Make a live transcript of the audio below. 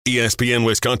ESPN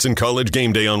Wisconsin College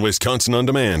Game Day on Wisconsin On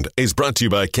Demand is brought to you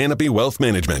by Canopy Wealth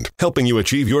Management, helping you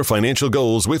achieve your financial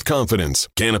goals with confidence.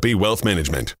 Canopy Wealth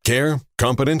Management. Care,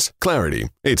 competence, clarity.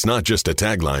 It's not just a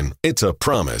tagline, it's a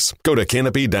promise. Go to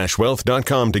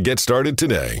canopy-wealth.com to get started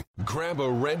today. Grab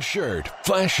a red shirt,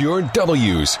 flash your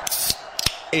W's.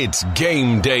 It's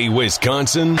Game Day,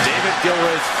 Wisconsin. David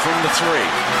Gilreath from the 3. 25,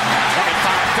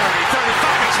 30,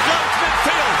 35, explodes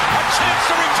midfield. A chance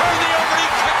to return the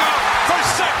opening kickoff for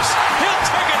 6. He'll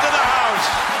take it to the house.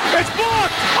 It's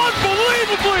blocked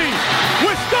unbelievably.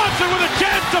 Wisconsin with a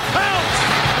chance to pounce.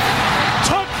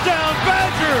 Touchdown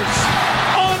Badgers.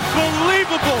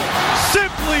 Unbelievable.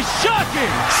 Simply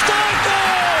shocking.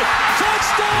 Steinberg.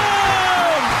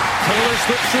 Touchdown. Taylor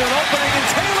slips through an opening and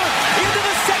Taylor into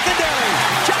the secondary.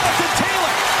 Jonathan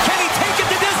Taylor. Can he take it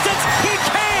the distance? He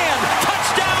can.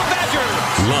 Touchdown Badgers.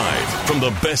 Live from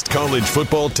the best college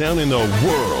football town in the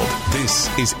world, this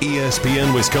is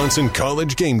ESPN Wisconsin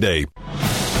College Game Day.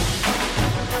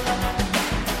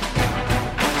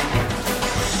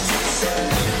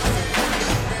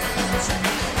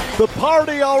 The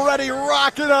party already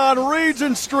rocking on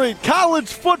Regent Street.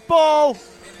 College football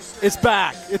is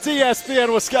back. It's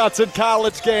ESPN Wisconsin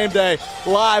College Game Day,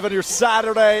 live on your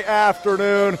Saturday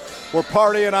afternoon. We're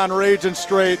partying on Regent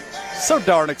Street. So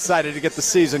darn excited to get the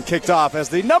season kicked off as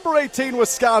the number 18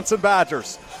 Wisconsin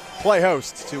Badgers play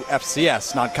host to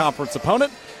FCS non-conference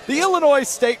opponent, the Illinois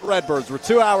State Redbirds. We're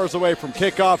 2 hours away from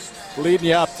kickoff, leading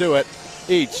you up to it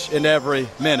each and every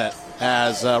minute.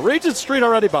 As Regent Street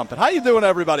already bumping. How you doing,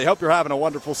 everybody? Hope you're having a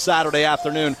wonderful Saturday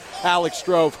afternoon. Alex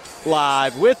Strouf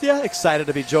live with you. Excited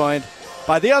to be joined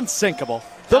by the unsinkable,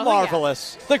 the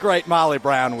marvelous, the great Molly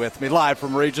Brown with me, live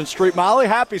from Regent Street. Molly,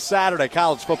 happy Saturday.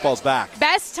 College football's back.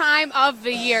 Best time of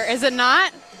the year, is it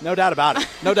not? No doubt about it.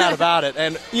 No doubt about it.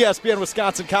 And ESPN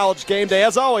Wisconsin College Game Day,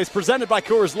 as always, presented by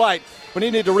Coors Light. When you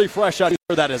need to refresh out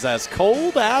that is as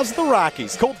cold as the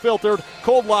Rockies. Cold filtered,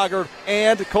 cold lagered,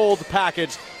 and cold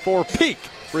packaged for peak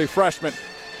refreshment.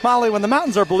 Molly, when the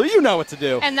mountains are blue, you know what to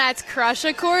do. And that's crush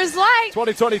a Coors Light.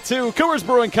 2022 Coors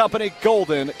Brewing Company,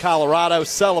 Golden, Colorado.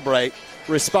 Celebrate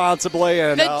responsibly.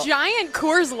 And the giant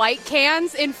Coors Light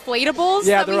cans, inflatables.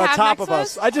 Yeah, that they're we on have top next of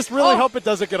us. I just really hope it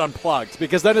doesn't get unplugged,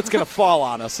 because then it's going to fall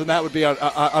on us, and that would be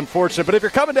unfortunate. But if you're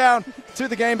coming down to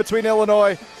the game between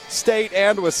Illinois State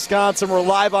and Wisconsin, we're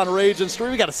live on Regent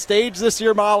Street. We got a stage this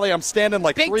year, Molly. I'm standing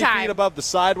like 3 feet above the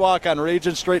sidewalk on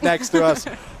Regent Street next to us.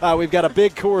 We've got a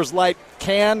big Coors Light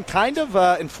can, kind of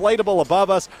inflatable above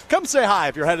us. Come say hi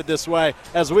if you're headed this way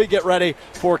as we get ready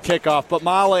for kickoff. But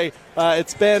Molly,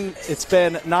 it's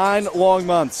been 9 long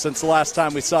months since the last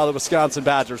time we saw the Wisconsin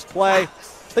Badgers play.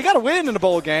 They got a win in a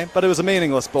bowl game, but it was a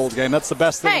meaningless bowl game. That's the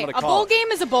best thing I'm going to call it. A bowl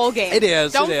game is a bowl game. It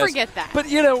is. Don't forget that. But,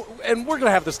 you know, and we're going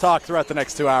to have this talk throughout the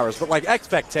next 2 hours, but, like,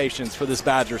 expectations for this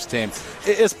Badgers team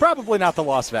is probably not the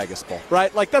Las Vegas Bowl,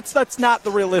 right? Like, that's not the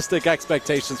realistic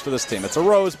expectations for this team. It's a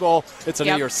Rose Bowl. It's a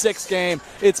New Year's Six game.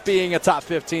 It's being a top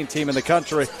 15 team in the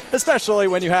country, especially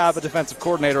when you have a defensive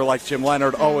coordinator like Jim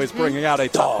Leonard always bringing out a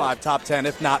top 5, top 10,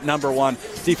 if not number 1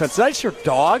 defense. Did I just hear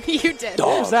dog? You did.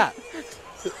 What was that?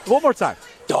 One more time.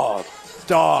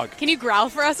 Dog. Can you growl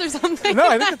for us or something? No,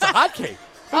 I think it's a hotkey.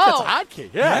 That's a hotkey.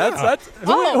 Yeah. That's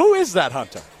who is that,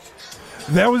 Hunter?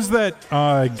 That was that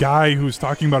guy who was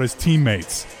talking about his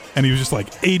teammates, and he was just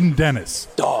like, Aiden Dennis.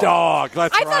 Dog. That's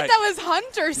right. I thought that was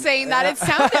Hunter saying that. It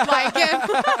sounded like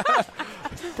him.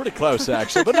 Pretty close,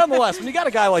 actually. But nonetheless, when you got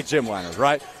a guy like Jim Leonard,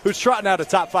 right, who's trotting out a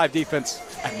top 5 defense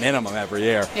at minimum every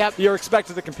year, you're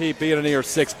expected to compete, be in a New Year's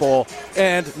Six Bowl,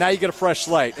 and now you get a fresh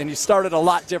slate, and you started a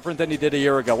lot different than you did a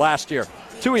year ago. Last year,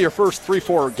 2 of your first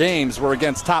 3-4 games were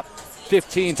against top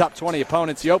 15, top 20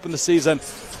 opponents. You open the season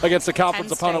against a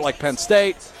conference opponent like Penn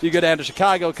State. You go down to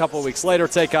Chicago a couple of weeks later,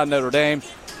 take on Notre Dame.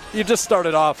 You just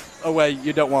started off a way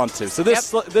you don't want to. So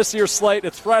this year's slate,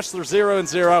 it's fresh. They're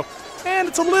 0-0. And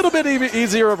it's a little bit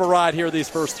easier of a ride here these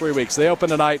first 3 weeks. They open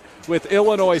tonight with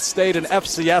Illinois State, an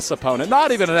FCS opponent,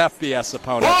 not even an FBS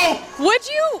opponent.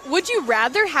 Whoa! Would you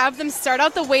rather have them start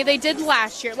out the way they did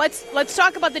last year? Let's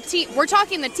talk about the team. We're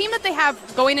talking the team that they have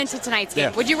going into tonight's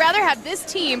game. Yeah. Would you rather have this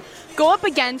team go up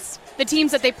against the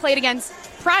teams that they played against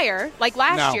prior, like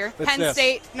last year, Penn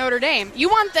State, Notre Dame? You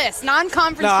want this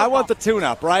non-conference football. I want the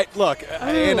tune-up, right? Look,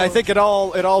 and I think it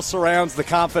all surrounds the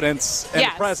confidence and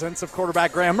presence of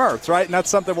quarterback Graham Mertz, right? And that's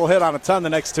something we'll hit on a ton the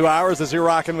next 2 hours as you're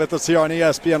rocking with us here on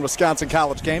ESPN Wisconsin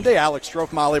College Game Day. Alex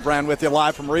Strouf, Molly Brown with you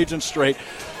live from Regent Street.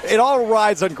 It all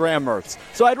rides on Graham Mertz.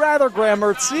 So I'd rather Graham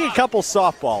Mertz see a couple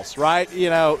softballs, right?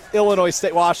 You know, Illinois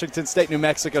State, Washington State, New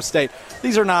Mexico State.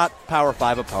 These are not Power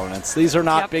 5 opponents. These are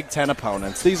not Big Ten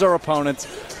opponents. These are opponents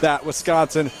that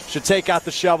Wisconsin should take out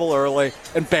the shovel early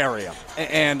and bury them.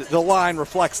 And the line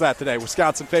reflects that today.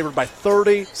 Wisconsin favored by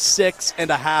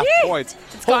 36.5 points.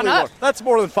 It's gone up. Lord, that's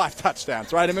more than 5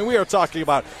 touchdowns, right? I mean, we are talking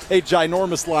about a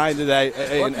ginormous line today,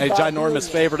 a ginormous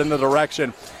favorite in the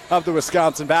direction of the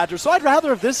Wisconsin Badgers. So I'd rather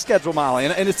have this schedule, Molly.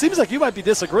 And it seems like you might be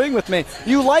disagreeing with me.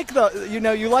 You like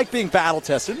you like being battle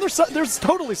tested. There's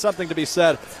totally something to be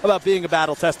said about being a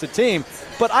battle tested team.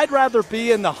 But I'd rather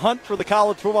be in the hunt for the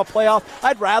college football playoff.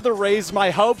 I'd rather raise my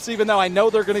hopes, even though I know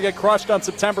they're going to get crushed on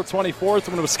September 24th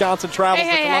when Wisconsin travels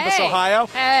to Columbus, Ohio.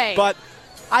 But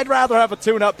I'd rather have a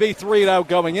tune-up, be 3-0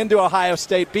 going into Ohio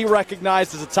State, be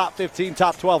recognized as a top 15,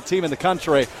 top 12 team in the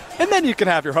country, and then you can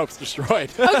have your hopes destroyed.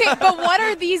 Okay, but what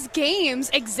are these games?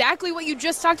 Exactly what you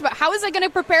just talked about. How is that going to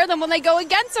prepare them when they go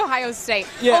against Ohio State?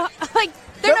 Yeah.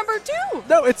 They're number 2.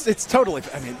 No, it's totally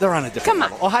 – I mean, they're on a different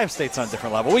level. Ohio State's on a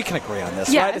different level. We can agree on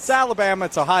this, yes. right? It's Alabama,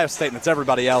 it's Ohio State, and it's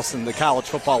everybody else in the college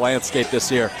football landscape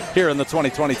this year, here in the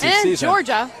 2022 season. And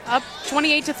Georgia, up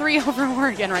 28-3 over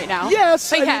Oregon right now.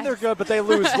 Yes, I mean, they're good, but they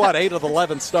lose, 8 of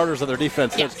 11 starters of their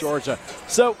defense against Yes. Georgia.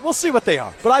 So we'll see what they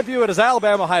are. But I view it as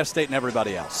Alabama, Ohio State, and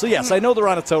everybody else. So, yes, I know they're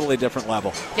on a totally different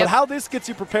level. Yep. But how this gets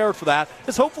you prepared for that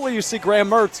is hopefully you see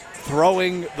Graham Mertz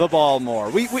throwing the ball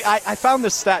more. I found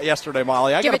this stat yesterday,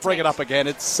 Molly. I got to bring it up again.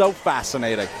 It's so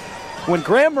fascinating. When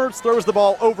Graham Mertz throws the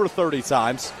ball over 30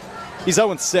 times, he's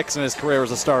 0-6 in his career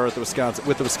as a starter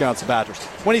with the Wisconsin Badgers.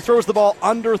 When he throws the ball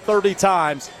under 30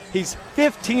 times, he's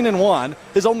 15-1.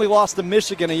 His only loss to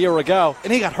Michigan a year ago,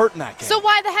 and he got hurt in that game. So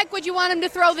why the heck would you want him to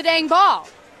throw the dang ball?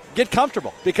 Get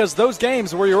comfortable, because those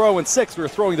games where you're 0-6, where you're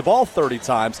throwing the ball 30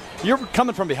 times, you're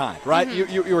coming from behind, right?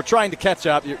 Mm-hmm. You were trying to catch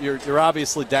up. You're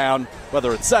obviously down,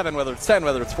 whether it's 7, whether it's 10,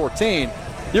 whether it's 14.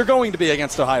 You're going to be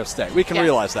against Ohio State. We can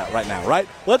realize that right now, right?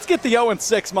 Let's get the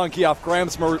 0-6 monkey off Graham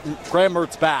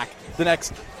Mertz back the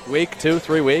next week,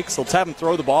 2-3 weeks. Let's have him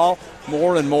throw the ball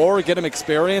more and more, get him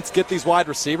experience, get these wide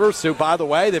receivers who, by the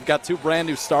way, they've got 2 brand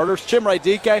new starters. Chimere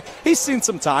Dike, he's seen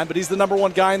some time, but he's the number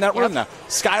 1 guy in that room now.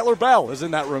 Skylar Bell is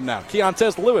in that room now.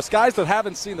 Keontez Lewis, guys that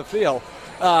haven't seen the field,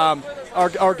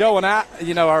 are going at,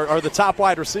 are the top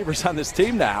wide receivers on this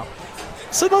team now.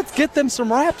 So let's get them some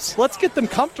reps. Let's get them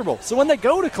comfortable. So when they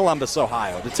go to Columbus,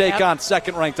 Ohio, to take on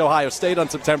second-ranked Ohio State on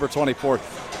September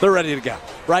 24th, they're ready to go,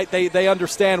 right? They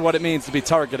understand what it means to be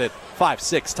targeted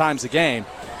 5-6 times a game.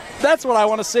 That's what I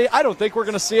want to see. I don't think we're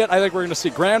going to see it. I think we're going to see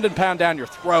Grandin pound down your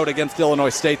throat against Illinois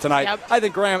State tonight. Yep. I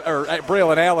think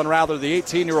Braylon Allen, the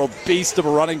 18-year-old beast of a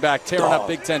running back tearing up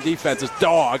Big Ten defenses,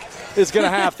 is going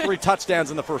to have 3 touchdowns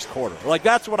in the first quarter.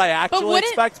 That's what I actually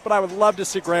expect, but I would love to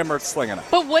see Graham Mertz slinging it.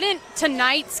 But wouldn't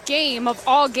tonight's game of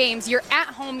all games, you're at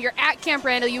home, you're at Camp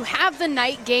Randall, you have the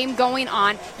night game going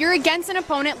on, you're against an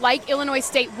opponent like Illinois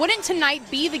State, wouldn't tonight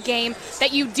be the game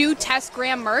that you do test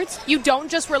Graham Mertz? You don't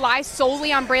just rely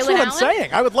solely on Braylon Allen? That's what I'm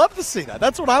saying. I would love to see that.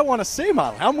 That's what I want to see,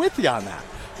 Molly. I'm with you on that.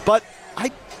 But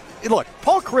look,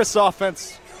 Paul Chryst'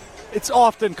 offense, it's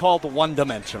often called the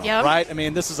one-dimensional, right? I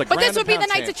mean, this is a But this would be the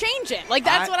night to change it.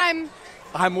 That's what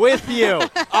I'm with you.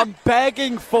 I'm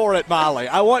begging for it, Molly.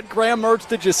 I want Graham Mertz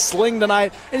to just sling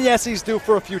tonight. And, yes, he's due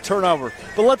for a few turnovers.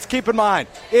 But let's keep in mind,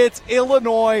 it's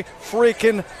Illinois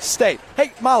freaking State.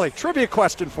 Hey, Molly, trivia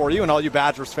question for you and all you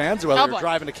Badgers fans, whether you're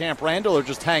driving to Camp Randall or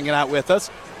just hanging out with us.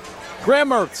 Graham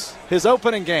Mertz, his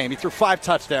opening game, he threw 5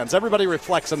 touchdowns. Everybody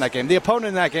reflects on that game. The opponent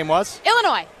in that game was?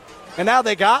 Illinois. And now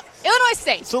they got? Illinois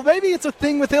State. So maybe it's a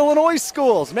thing with Illinois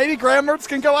schools. Maybe Graham Mertz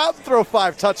can go out and throw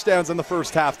 5 touchdowns in the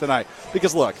first half tonight.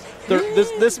 Because look,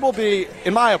 this will be,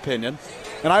 in my opinion,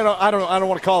 and I don't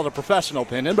want to call it a professional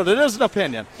opinion, but it is an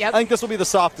opinion. Yep. I think this will be the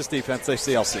softest defense they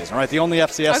see all season, right? The only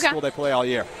FCS school they play all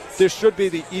year. This should be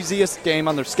the easiest game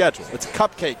on their schedule. It's a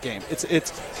cupcake game.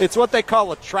 It's what they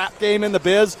call a trap game in the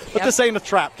biz, but this ain't a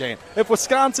trap game. If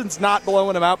Wisconsin's not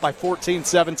blowing them out by 14,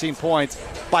 17 points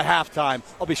by halftime,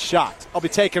 I'll be shocked. I'll be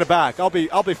taken aback. I'll be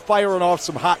firing off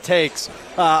some hot takes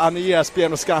on the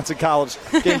ESPN Wisconsin College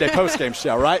Game Day postgame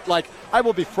show, right? I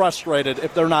will be frustrated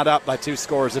if they're not up by 2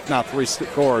 scores, if not 3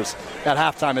 scores at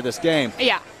halftime of this game.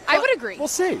 Yeah, I would agree. We'll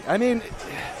see. I mean,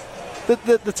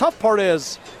 the tough part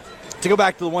is, to go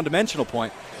back to the one-dimensional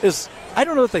point, is I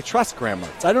don't know if they trust Graham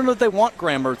Mertz. I don't know if they want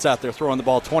Graham Mertz out there throwing the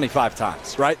ball 25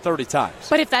 times, right? 30 times.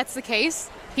 But if that's the case,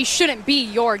 he shouldn't be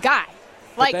your guy.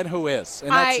 But then who is?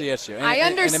 And that's the issue. I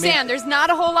understand. There's not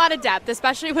a whole lot of depth,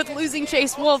 especially with losing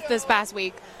Chase Wolf this past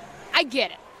week. I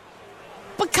get it.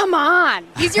 But come on.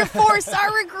 He's your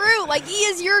 4-star recruit. He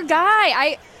is your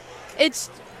guy. It's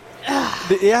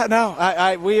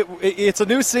a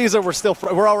new season.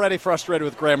 We're already frustrated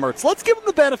with Graham Mertz. Let's give him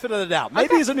the benefit of the doubt.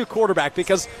 Maybe he's a new quarterback,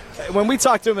 because when we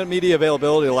talked to him at media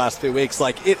availability the last few weeks,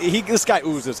 this guy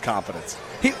oozes confidence.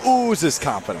 He oozes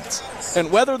confidence.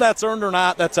 And whether that's earned or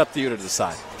not, that's up to you to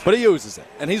decide. but he uses it,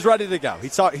 and he's ready to go. He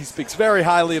speaks very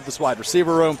highly of this wide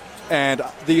receiver room and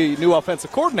the new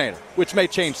offensive coordinator, which may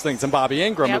change things. And Bobby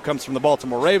Ingram, who comes from the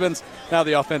Baltimore Ravens, now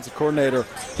the offensive coordinator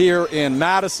here in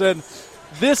Madison.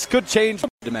 This could change the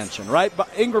dimension, right? But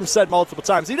Ingram said multiple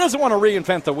times he doesn't want to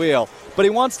reinvent the wheel, but he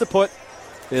wants to put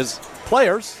his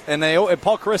players, and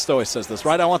Paul Chryst always says this,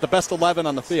 right? I want the best 11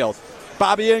 on the field.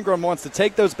 Bobby Ingram wants to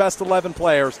take those best 11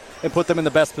 players and put them in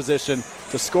the best position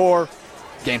to score,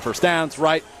 gain first downs,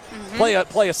 right? Play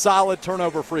a solid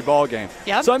turnover-free ball game.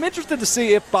 Yep. So I'm interested to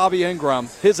see if Bobby Ingram,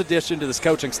 his addition to this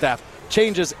coaching staff,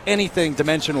 changes anything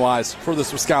dimension-wise for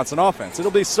this Wisconsin offense.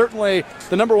 It'll be certainly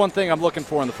the number one thing I'm looking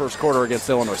for in the first quarter against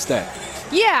Illinois State.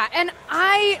 Yeah, and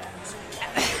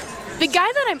the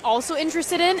guy that I'm also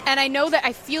interested in, and I know that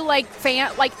I feel like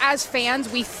as fans,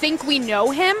 we think we know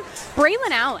him,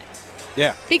 Braylon Allen.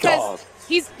 Yeah. Because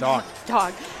he's Dog.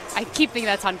 I keep thinking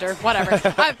that's Hunter.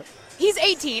 Whatever. He's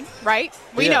 18, right?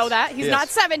 We know that. He's not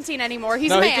 17 anymore.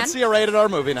 He's a man. He can see a rated R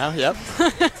movie now. Yep.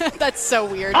 That's so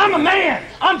weird. I'm a man.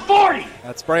 I'm 40.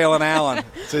 That's Braylon Allen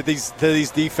to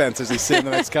these defenses he's seeing the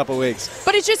next couple weeks.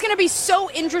 But it's just going to be so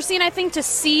interesting, I think, to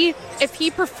see if he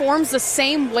performs the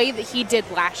same way that he did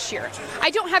last year.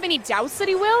 I don't have any doubts that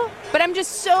he will, but I'm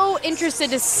just so interested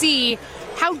to see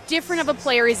how different of a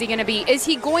player is he going to be. Is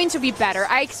he going to be better?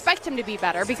 I expect him to be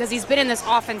better because he's been in this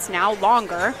offense now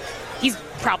longer. He's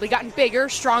probably gotten bigger,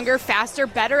 stronger, faster,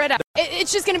 better at it.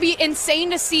 It's just going to be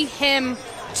insane to see him,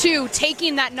 too,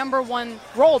 taking that number one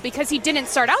role because he didn't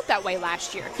start out that way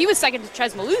last year. He was second to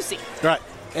Ches Malusi. Right.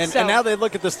 And now they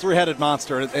look at this three-headed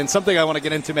monster, and something I want to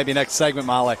get into maybe next segment,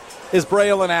 Molly, is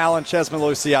Braylon Allen, Ches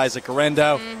Malusi, Isaac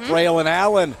Arendo. Braylon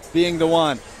Allen being the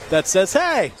one that says,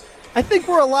 hey, I think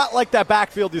we're a lot like that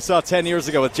backfield you saw 10 years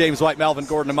ago with James White, Melvin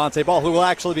Gordon, and Monte Ball, who will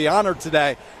actually be honored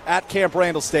today at Camp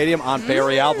Randall Stadium on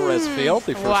Barry Alvarez Field,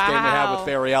 the first game we have with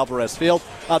Barry Alvarez Field.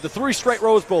 The 3 straight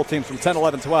Rose Bowl teams from 10,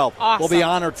 11, 12 will be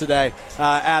honored today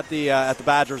at the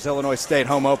Badgers Illinois State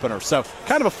home opener. So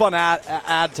kind of a fun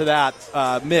add to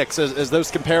that mix as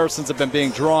those comparisons have been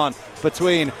being drawn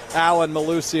between Allen,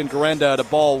 Malusi, and Garenda to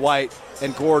Ball, White,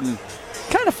 and Gordon.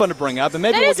 Kind of fun to bring up, and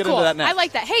maybe we'll get into that next. I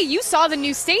like that. Hey, you saw the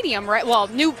new stadium, right? Well,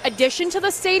 new addition to the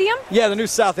stadium? Yeah, the new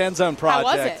South End Zone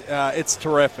project. How was it? It's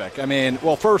terrific. I mean,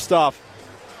 well, first off,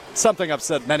 something I've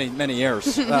said many, many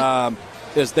years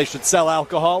is they should sell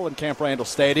alcohol in Camp Randall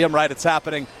Stadium, right? It's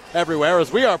happening everywhere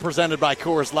as we are presented by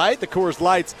Coors Light. The Coors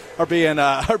Lights are being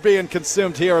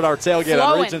consumed here at our tailgate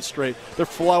on Regent Street. They're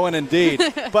flowing indeed.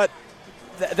 But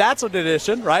that's an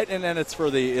addition, right? And then it's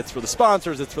for the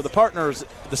sponsors, it's for the partners,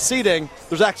 the seating.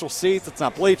 There's actual seats. It's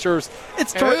not bleachers.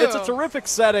 It's a terrific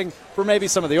setting for maybe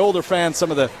some of the older fans,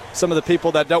 some of the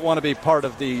people that don't want to be part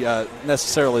of the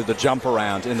necessarily the jump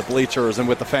around in the bleachers and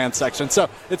with the fan section. So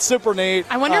it's super neat.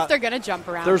 I wonder if they're going to jump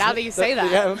around now that you say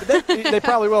that. Yeah, they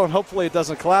probably will, and hopefully it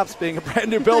doesn't collapse being a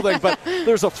brand new building. But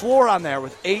there's a floor on there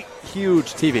with 8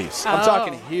 huge TVs. I'm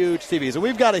talking huge TVs. And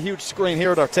we've got a huge screen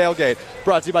here at our tailgate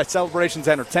brought to you by Celebrations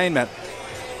Entertainment.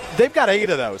 They've got 8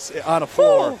 of those on a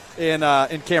floor in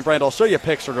Camp Randall. I'll show you a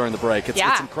picture during the break. It's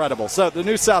incredible. So the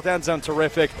new South End Zone,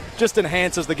 terrific. Just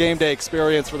enhances the game day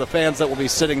experience for the fans that will be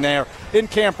sitting there in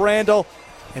Camp Randall.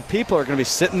 And people are going to be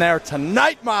sitting there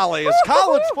tonight, Molly, as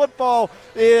college football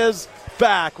is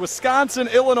back. Wisconsin,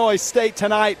 Illinois State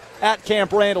tonight at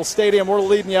Camp Randall Stadium. We're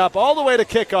leading you up all the way to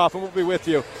kickoff, and we'll be with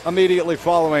you immediately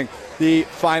following the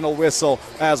final whistle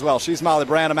as well. She's Molly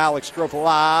Brown. I'm Alex Strouf,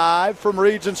 live from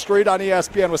Regent Street on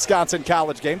ESPN Wisconsin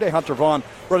College Game Day. Hunter Vaughn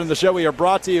running the show. We are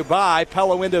brought to you by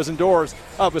Pella Windows and Doors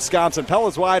of Wisconsin.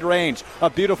 Pella's wide range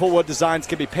of beautiful wood designs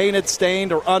can be painted,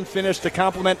 stained, or unfinished to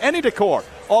complement any decor,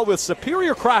 all with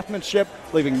superior craftsmanship,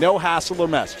 leaving no hassle or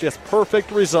mess. Just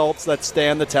perfect results that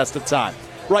stand the test of time.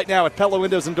 Right now at Pella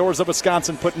Windows and Doors of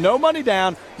Wisconsin, put no money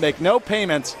down, make no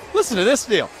payments. Listen to this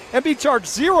deal, and be charged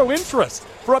 0 interest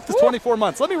for up to 24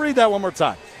 months. Let me read that one more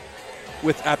time.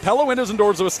 At Pella Windows and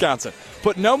Doors of Wisconsin,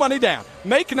 put no money down,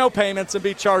 make no payments, and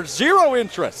be charged 0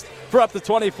 interest for up to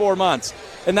 24 months.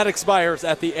 And that expires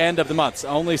at the end of the month.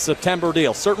 Only September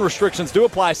deal. Certain restrictions do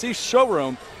apply. See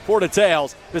showroom for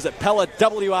details. Visit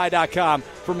PellaWI.com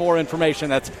for more information.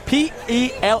 That's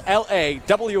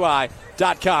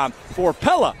PellaWI.com for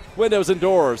Pella Windows and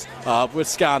Doors of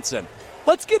Wisconsin.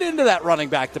 Let's get into that running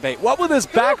back debate. What will this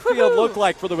backfield look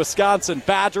like for the Wisconsin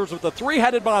Badgers with the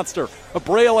 3-headed monster of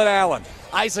Braylon Allen,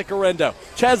 Isaac Arendo,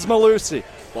 Ches Malusi?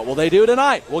 What will they do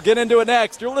tonight? We'll get into it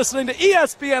next. You're listening to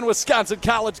ESPN Wisconsin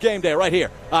College Game Day right here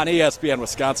on ESPN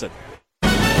Wisconsin.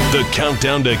 The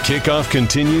countdown to kickoff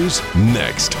continues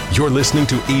next. You're listening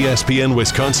to ESPN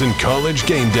Wisconsin College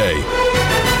Game Day.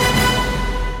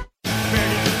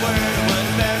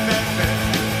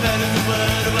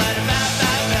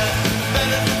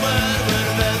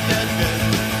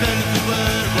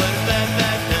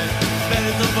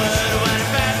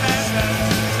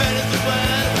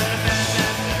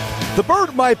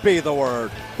 might be the word,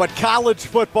 but college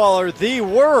football are the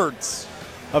words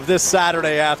of this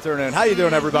Saturday afternoon. How you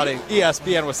doing, everybody?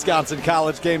 ESPN Wisconsin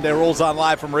College Game Day rolls on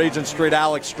live from Regent Street.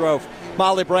 Alex Strouf,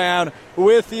 Molly Brown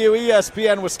with you.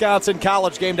 ESPN Wisconsin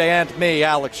College Game Day and me,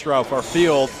 Alex Strouf, are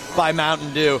fueled by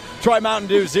Mountain Dew. Try Mountain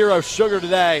Dew Zero Sugar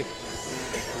today.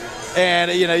 And,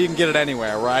 you can get it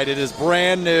anywhere, right? It is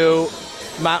brand new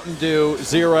Mountain Dew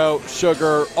Zero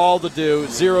Sugar, all the dew,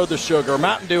 zero the sugar.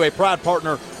 Mountain Dew, a proud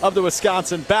partner of the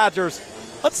Wisconsin Badgers.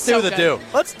 Let's do the dew.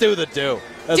 Let's do the dew.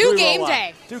 Do game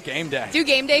day. Do game day. Do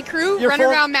game day crew. Run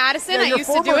around Madison. I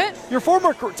used to do it. Your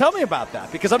former crew. Tell me about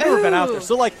that, because I've never been out there.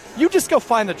 So, you just go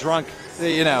find the drunk,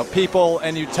 people,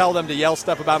 and you tell them to yell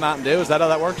stuff about Mountain Dew. Is that how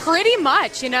that works? Pretty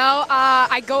much.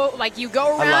 I go, you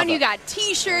go around, you got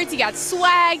T-shirts, you got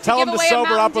swag tell to give away them to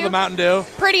sober up Dew. with a Mountain Dew.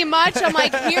 Pretty much. I'm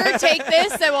like, here, take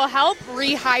this. That will help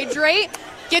rehydrate.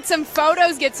 Get some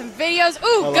photos, get some videos.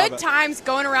 Ooh, good times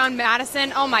going around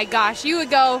Madison. Oh, my gosh. You would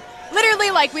go literally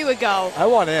like we would go. I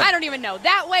want in. I don't even know.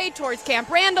 That way, towards Camp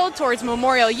Randall, towards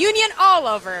Memorial Union, all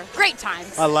over. Great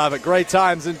times. I love it. Great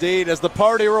times indeed as the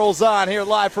party rolls on here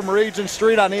live from Regent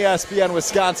Street on ESPN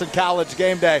Wisconsin College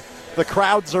Game Day. The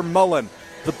crowds are mulling.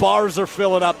 The bars are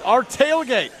filling up. Our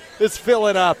tailgate is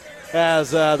filling up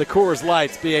as the Coors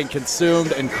Light's being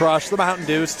consumed and crushed. The Mountain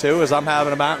Dews, too, as I'm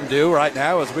having a Mountain Dew right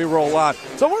now as we roll on.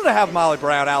 So I wanted to have Molly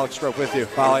Brown, Alex Strouf with you,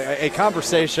 Molly, a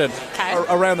conversation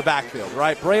around the backfield,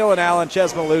 right? Braylon Allen,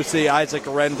 Ches Malusi, Isaac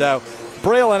Arendo.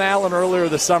 Braylon Allen earlier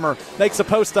this summer makes a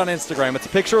post on Instagram. It's a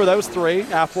picture of those three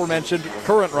aforementioned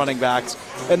current running backs.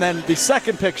 And then the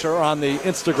second picture on the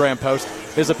Instagram post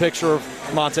is a picture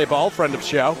of Monte Ball, friend of the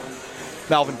show,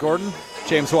 Melvin Gordon,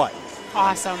 James White.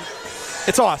 Awesome.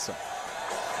 It's awesome.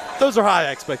 Those are high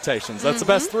expectations. That's the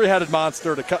best three-headed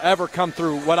monster to ever come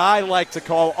through what I like to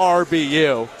call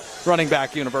RBU, Running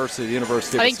Back University, the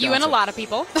University of Wisconsin. I think you and a lot of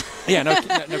people. Yeah, no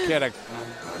kidding.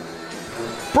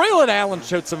 Braylon Allen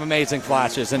showed some amazing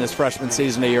flashes in his freshman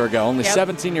season a year ago. Only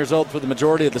 17 years old for the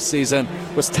majority of the season.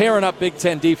 Was tearing up Big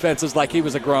Ten defenses like he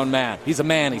was a grown man. He's a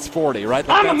man. He's 40, right?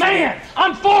 I'm a man.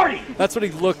 I'm 40. That's what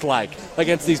he looked like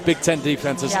against these Big Ten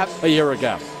defenses a year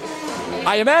ago.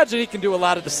 I imagine he can do a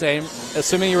lot of the same,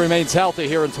 assuming he remains healthy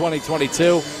here in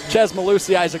 2022. Ches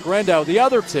Malusi, Isaac Rendo, the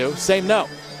other two, same note.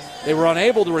 They were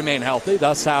unable to remain healthy.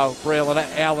 That's how Braylon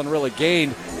Allen really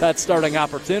gained that starting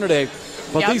opportunity.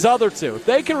 But these other two, if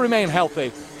they can remain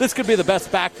healthy, this could be the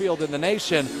best backfield in the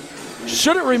nation.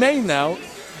 Should it remain, though,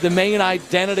 the main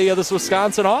identity of this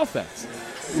Wisconsin offense?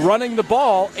 Running the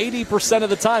ball 80% of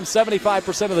the time,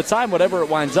 75% of the time, whatever it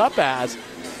winds up as.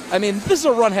 I mean, this is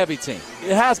a run-heavy team.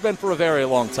 It has been for a very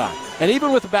long time. And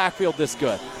even with the backfield this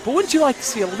good. But wouldn't you like to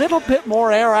see a little bit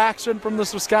more air action from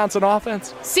this Wisconsin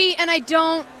offense? See, and I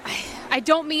don't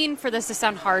mean for this to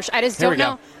sound harsh. I just don't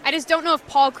know. I just don't know if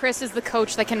Paul Chryst is the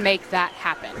coach that can make that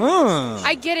happen.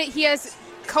 I get it. He has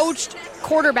coached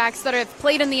quarterbacks that have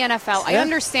played in the NFL. I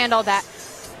understand all that.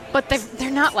 But they're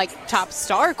not like top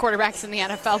star quarterbacks in the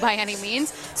NFL by any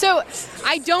means. So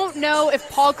I don't know if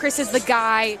Paul Chryst is the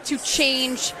guy to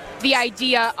change the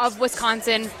idea of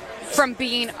Wisconsin from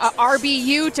being a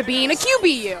RBU to being a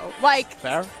QBU.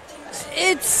 Fair.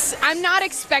 I'm not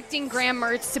expecting Graham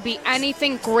Mertz to be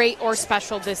anything great or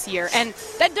special this year. And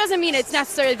that doesn't mean it's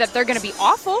necessarily that they're going to be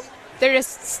awful. They're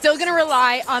just still going to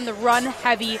rely on the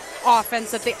run-heavy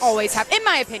offense that they always have, in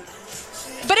my opinion.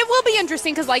 But it will be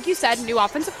interesting because, like you said, new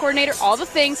offensive coordinator, all the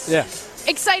things. Yeah.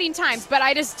 Exciting times, but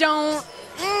I just don't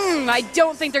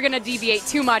think they're going to deviate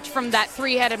too much from that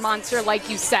three-headed monster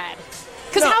like you said.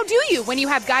 Because how do you when you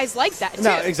have guys like that, too?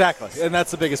 No, exactly. And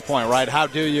that's the biggest point, right? How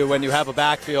do you when you have a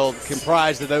backfield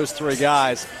comprised of those three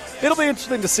guys? It'll be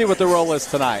interesting to see what the role is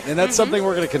tonight. And that's something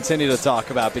we're going to continue to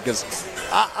talk about because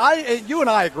you and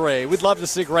I agree. We'd love to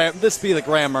see this be the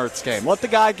Graham Mertz game. Let the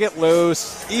guy get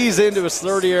loose, ease into his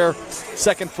third year,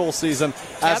 second full season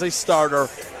as a starter,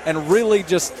 and really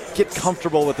just get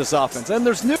comfortable with this offense. And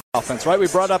there's new offense, right? We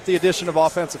brought up the addition of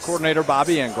offensive coordinator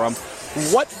Bobby Ingram.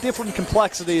 What different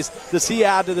complexities does he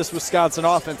add to this Wisconsin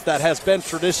offense that has been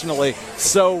traditionally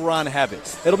so run-heavy?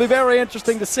 It'll be very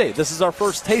interesting to see. This is our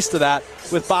first taste of that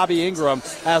with Bobby Ingram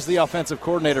as the offensive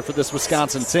coordinator for this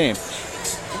Wisconsin team.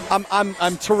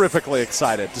 I'm terrifically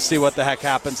excited to see what the heck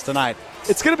happens tonight.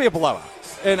 It's going to be a blowout.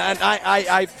 And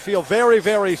I feel very,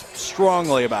 very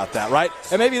strongly about that, right?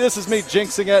 And maybe this is me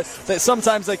jinxing it. That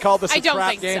sometimes they call this a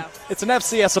trap game. So. It's an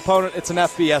FCS opponent. It's an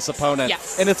FBS opponent.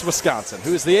 Yes. And it's Wisconsin,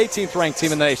 who is the 18th ranked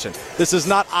team in the nation. This is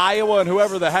not Iowa and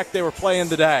whoever the heck they were playing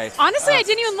today. Honestly, I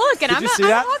didn't even look, and I'm a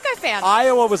Hawkeye fan.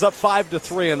 Iowa was up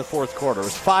 5-3 in the fourth quarter. It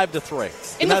was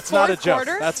 5-3. In the that's not a fourth joke.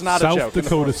 quarter? That's not a joke. South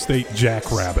Dakota State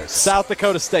Jackrabbits. South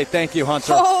Dakota State. Thank you,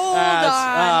 Hunter. Hold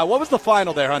on. What was the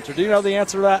final there, Hunter? Do you know the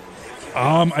answer to that?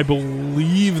 I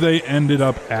believe they ended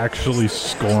up actually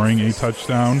scoring a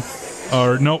touchdown.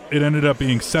 Or no, it ended up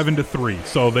being 7-3.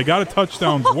 So they got a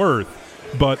touchdown's worth.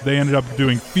 But they ended up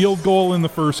doing field goal in the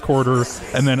first quarter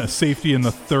and then a safety in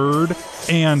the third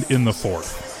and in the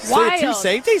fourth. So you had 2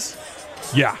 safeties?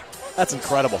 Yeah. That's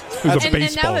incredible. It was a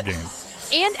baseball game.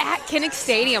 And at Kinnick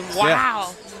Stadium.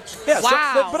 Wow. Yeah,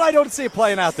 wow. but I don't see it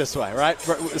playing out this way, right?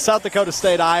 South Dakota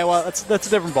State, Iowa, that's a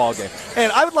different ballgame.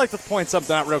 And I would like to point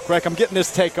something out real quick. I'm getting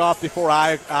this take off before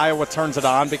Iowa turns it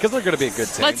on because they're going to be a good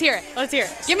team. Let's hear it.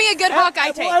 Give me a good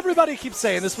Hawkeye take. Well, everybody keeps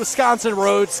saying this Wisconsin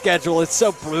road schedule, it's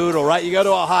so brutal, right? You go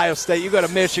to Ohio State, you go to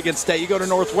Michigan State, you go to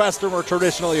Northwestern where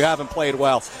traditionally you haven't played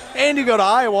well, and you go to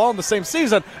Iowa all in the same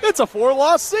season. It's a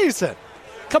 4-loss season.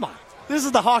 Come on. This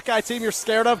is the Hawkeye team you're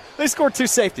scared of. They scored 2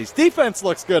 safeties. Defense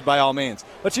looks good by all means.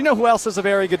 But you know who else has a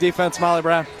very good defense, Molly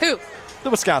Brown? Who? The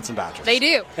Wisconsin Badgers. They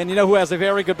do. And you know who has a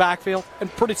very good backfield and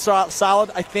pretty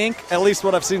solid, I think, at least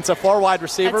what I've seen so far, wide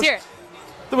receivers? Let's hear it.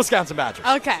 The Wisconsin Badgers.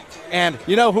 Okay. And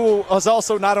you know who has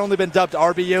also not only been dubbed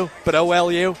RBU, but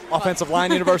OLU, Offensive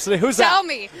Line University? Who's that? Tell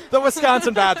me. The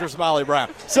Wisconsin Badgers, Molly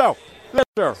Brown. So,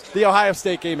 sure, the Ohio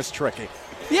State game is tricky.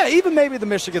 Yeah, even maybe the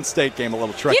Michigan State game a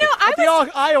little tricky. You know,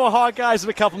 the Iowa Hawkeyes in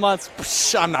a couple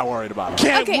months, I'm not worried about it.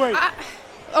 Can't wait.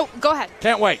 Go ahead.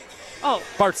 Can't wait. Oh.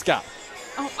 Bart Scott.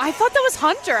 Oh, I thought that was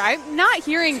Hunter. I'm not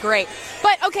hearing great.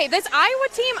 But, okay, this Iowa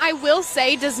team, I will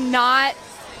say, does not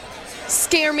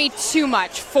scare me too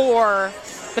much for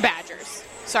the Badgers.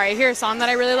 Sorry, I hear a song that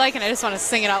I really like, and I just want to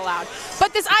sing it out loud.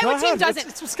 But this Iowa team doesn't.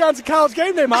 It's Wisconsin College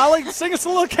Game Day, Molly. Sing us a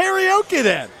little karaoke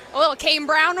then. A little Kane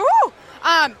Brown. Woo!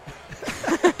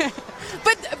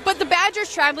 But the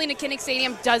Badgers traveling to Kinnick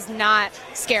Stadium does not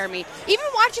scare me. Even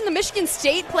watching the Michigan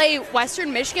State play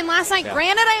Western Michigan last night,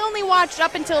 granted I only watched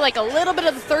up until like a little bit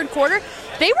of the third quarter,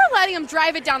 they were letting them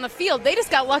drive it down the field. They just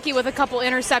got lucky with a couple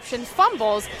interceptions,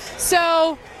 fumbles.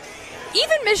 So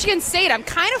even Michigan State, I'm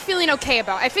kind of feeling okay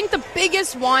about. I think the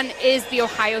biggest one is the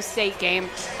Ohio State game.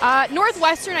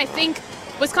 Northwestern, I think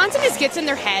Wisconsin just gets in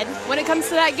their head when it comes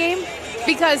to that game.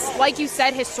 Because, like you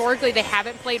said, historically they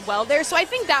haven't played well there. So I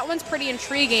think that one's pretty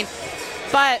intriguing.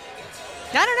 But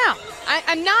I don't know.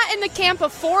 I'm not in the camp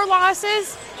of 4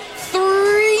 losses.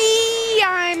 3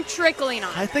 I'm trickling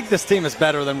on. I think this team is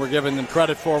better than we're giving them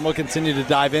credit for, and we'll continue to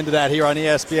dive into that here on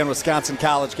ESPN Wisconsin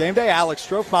College Game Day. Alex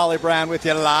Strouf, Molly Brown with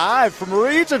you live from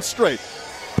Regent Street.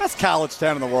 Best college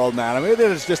town in the world, man. I mean,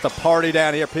 there's just a party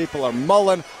down here. People are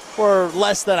mulling. We're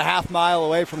less than a half mile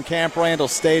away from Camp Randall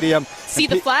Stadium. See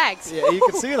the flags. Yeah, you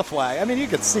can see the flag. I mean, you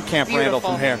can see Camp Randall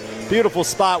from here. Beautiful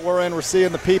spot we're in. We're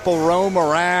seeing the people roam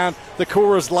around, the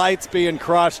Coors Lights being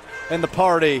crushed, and the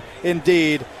party,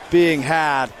 indeed, being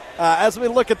had. As we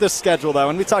look at this schedule, though,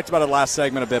 and we talked about it last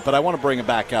segment a bit, but I want to bring it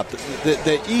back up.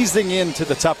 The easing into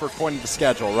the tougher point of the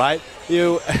schedule, right?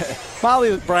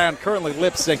 Molly Brown currently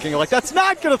lip syncing. Like, that's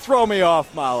not going to throw me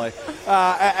off, Molly.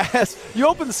 As you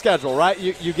open the schedule, right?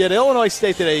 You get Illinois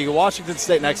State today. You get Washington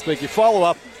State next week. You follow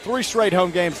up 3 straight home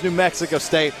games, New Mexico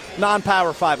State,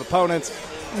 non-Power 5 opponents,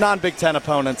 non-Big Ten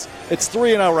opponents. It's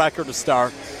 3-0 record to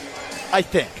start. I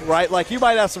think, right? Like, you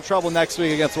might have some trouble next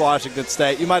week against Washington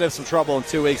State. You might have some trouble in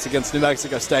 2 weeks against New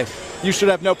Mexico State. You should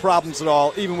have no problems at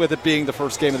all, even with it being the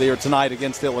first game of the year tonight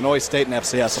against Illinois State, an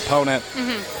FCS opponent.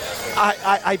 Mm-hmm.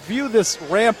 I view this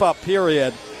ramp-up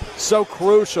period so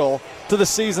crucial to the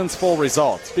season's full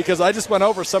results because I just went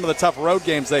over some of the tough road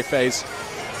games they face.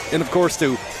 And, of course,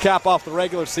 to cap off the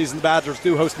regular season, the Badgers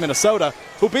do host Minnesota,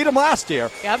 who beat them last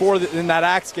year in that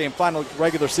Axe game, final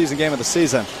regular season game of the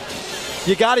season.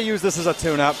 You got to use this as a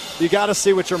tune-up. You got to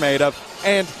see what you're made of.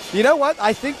 And you know what?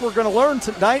 I think we're going to learn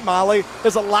tonight, Molly,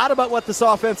 is a lot about what this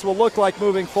offense will look like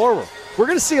moving forward. We're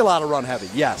going to see a lot of run heavy,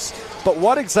 yes. But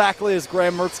what exactly is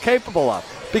Graham Mertz capable of?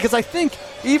 Because I think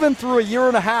even through a year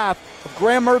and a half of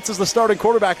Graham Mertz as the starting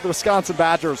quarterback for the Wisconsin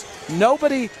Badgers,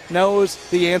 nobody knows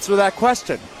the answer to that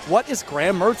question. What is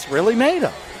Graham Mertz really made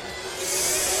of?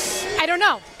 I don't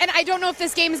know. And I don't know if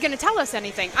this game is going to tell us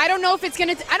anything. I don't know if he's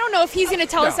going to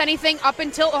tell us anything up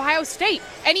until Ohio State.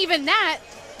 And even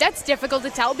that's difficult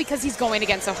to tell because he's going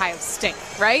against Ohio State,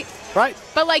 right? Right.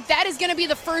 But, like, that is going to be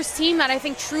the first team that I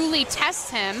think truly tests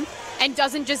him and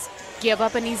doesn't just give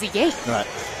up an easy game. Right.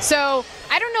 So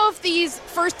I don't know if these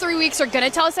first 3 weeks are going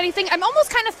to tell us anything. I'm almost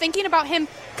kind of thinking about him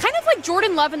kind of like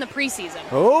Jordan Love in the preseason.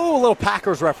 Oh, a little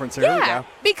Packers reference here. Yeah, Here we go.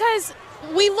 because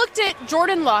we looked at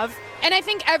Jordan Love And I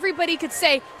think everybody could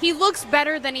say he looks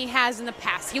better than he has in the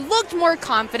past. He looked more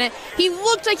confident. He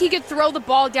looked like he could throw the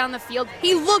ball down the field.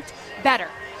 He looked better.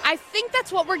 I think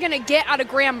that's what we're going to get out of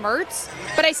Graham Mertz,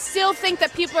 but I still think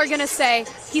that people are going to say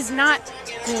he's not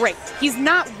great. He's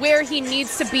not where he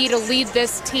needs to be to lead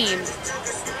this team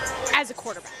as a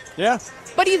quarterback. Yeah.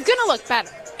 But he's going to look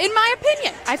better, in my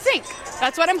opinion. I think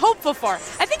that's what I'm hopeful for.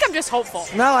 I think I'm just hopeful.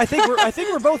 No, I think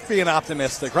we're both being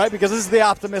optimistic, right? Because this is the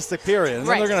optimistic period, and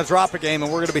then they're going to drop a game,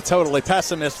 and we're going to be totally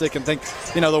pessimistic and think,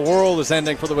 the world is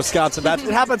ending for the Wisconsin Badgers.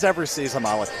 It happens every season,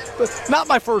 Molly. But not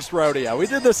my first rodeo. We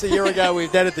did this a year ago. We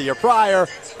did it the year prior.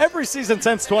 Every season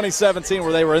since 2017,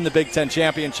 where they were in the Big Ten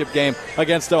championship game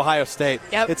against Ohio State.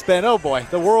 Yep. It's been, oh boy,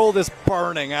 the world is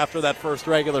burning after that first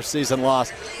regular season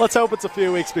loss. Let's hope it's a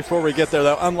few weeks before we get there,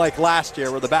 though. Unlike last year,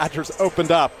 where the Badgers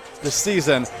opened up the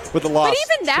season with the loss. But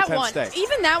even that to Penn State.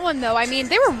 Even that one, though, I mean,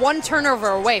 they were one turnover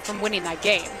away from winning that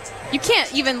game. You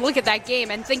can't even look at that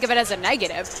game and think of it as a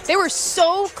negative. They were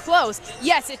so close.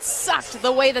 Yes, it sucked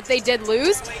the way that they did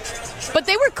lose, but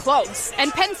they were close.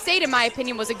 And Penn State, in my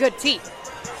opinion, was a good team.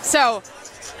 So,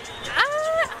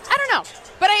 I don't know.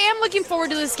 But I am looking forward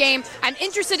to this game. I'm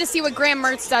interested to see what Graham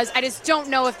Mertz does. I just don't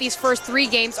know if these first 3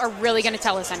 games are really going to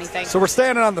tell us anything. So we're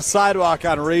standing on the sidewalk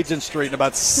on Regent Street, and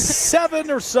about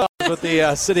 7 or so with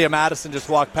the city of Madison just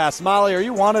walked past. Molly, are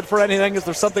you wanted for anything? Is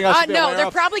there something I should be aware No, they're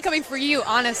of? probably coming for you,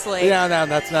 honestly. Yeah, no,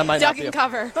 that might Duck not be and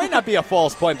cover. Might not be a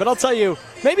false point, but I'll tell you,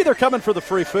 maybe they're coming for the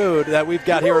free food that we've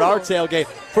got here at our tailgate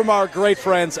from our great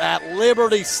friends at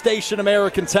Liberty Station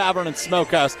American Tavern and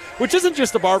Smokehouse, which isn't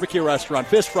just a barbecue restaurant.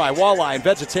 Fish fry, walleye, and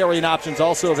vegetarian options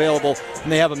also available,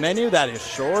 and they have a menu that is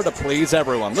sure to please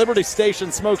everyone. Liberty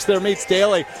Station smokes their meats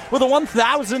daily with a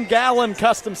 1,000-gallon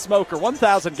custom smoker.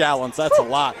 1,000 gallons, that's a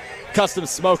lot. Custom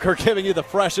smoker giving you the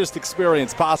freshest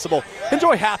experience possible.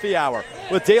 Enjoy happy hour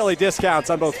with daily discounts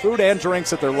on both food and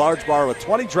drinks at their large bar with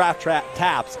 20 draft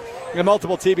taps and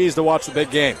multiple TVs to watch the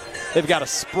big game. They've got a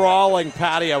sprawling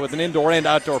patio with an indoor and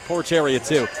outdoor porch area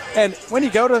too. And when you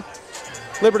go to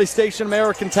Liberty Station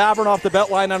American Tavern off the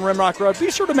Beltline on Rimrock Road, be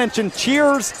sure to mention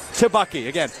Cheers to Bucky.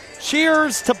 Again,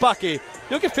 Cheers to Bucky.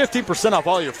 You'll get 15% off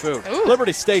all your food. Ooh.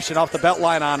 Liberty Station off the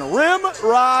Beltline on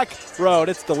Rimrock Road.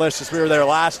 It's delicious. We were there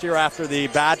last year after the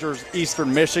Badgers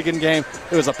Eastern Michigan game.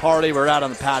 It was a party. We were out on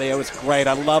the patio. It was great.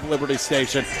 I love Liberty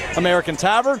Station American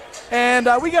Tavern. And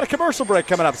we got a commercial break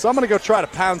coming up, so I'm going to go try to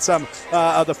pound some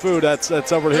of the food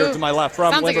that's over here to my left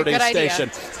from Sounds Liberty like a good Station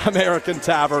idea. American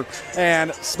Tavern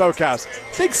and Smokehouse.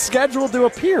 Big schedule to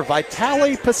appear.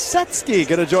 Vitaly Pasetsky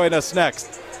going to join us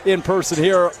next in person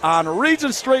here on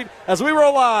Regent Street as we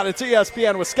roll on. It's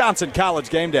ESPN Wisconsin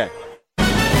College Game Day.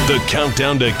 The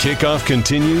countdown to kickoff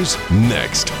continues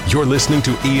next. You're listening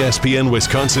to ESPN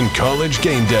Wisconsin College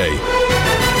Game Day.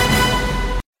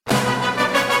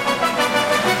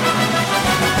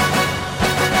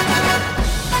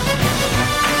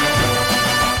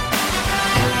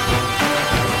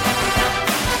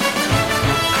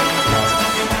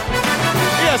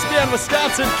 ESPN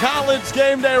Wisconsin College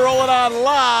Game Day rolling on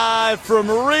live from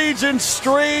Regent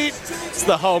Street. It's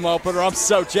the home opener. I'm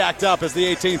so jacked up as the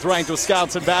 18th ranked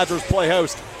Wisconsin Badgers play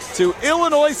host to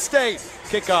Illinois State.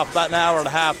 Kickoff about an hour and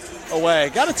a half away.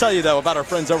 Got to tell you, though, about our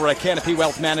friends over at Canopy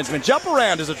Wealth Management. Jump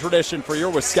around is a tradition for your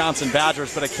Wisconsin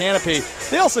Badgers, but at Canopy,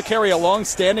 they also carry a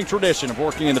long-standing tradition of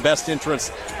working in the best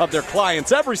interests of their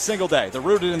clients every single day. They're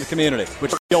rooted in the community,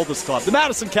 which is the oldest club, the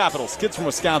Madison Capitals, Kids from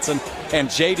Wisconsin, and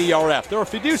JDRF. They're a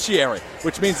fiduciary,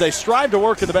 which means they strive to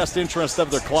work in the best interest of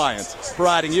their clients,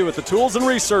 providing you with the tools and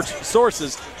research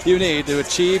sources you need to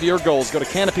achieve your goals. Go to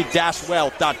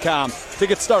canopy-wealth.com to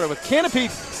get started with Canopy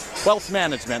Wealth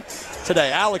Management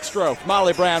today. Alex Strouf,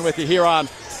 Molly Brown with you here on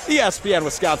ESPN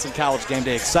Wisconsin College Game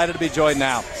Day. Excited to be joined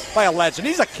now by a legend.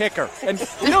 He's a kicker. And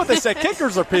you know what they say,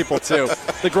 kickers are people too.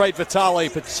 The great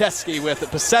Vitaly Pasetsky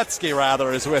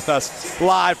is with us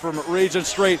live from Regent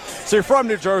Street. So you're from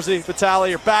New Jersey, Vitaly.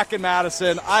 You're back in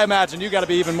Madison. I imagine you got to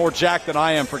be even more jacked than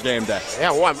I am for game day.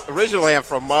 Yeah, well, originally I'm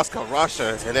from Moscow,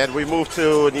 Russia, and then we moved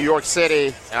to New York City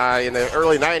in the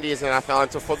early 90s, and I fell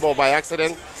into football by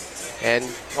accident. And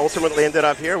ultimately ended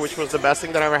up here, which was the best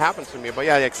thing that ever happened to me. But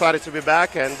yeah, excited to be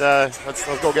back, and let's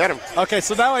go get him. Okay,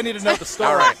 so now I need to know the story.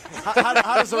 All right. How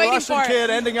does a Russian kid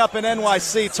ending up in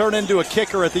NYC turn into a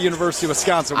kicker at the University of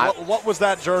Wisconsin? What was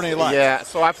that journey like? Yeah,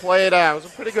 so I played. I was a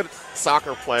pretty good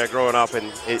soccer player growing up in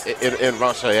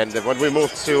Russia, and when we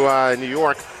moved to New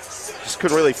York, just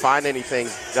couldn't really find anything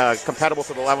compatible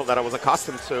to the level that I was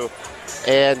accustomed to.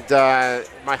 And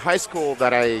my high school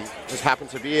that I just happened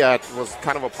to be at was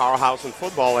kind of a powerhouse in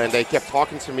football, and they kept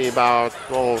talking to me about,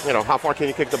 well, you know, how far can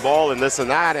you kick the ball and this and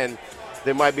that. And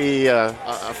there might be a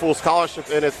full scholarship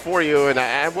in it for you. And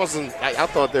I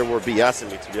thought they were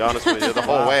BSing me, to be honest with you, the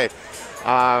whole way.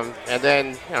 And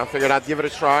then, figured I'd give it a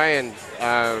try. And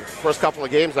first couple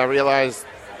of games, I realized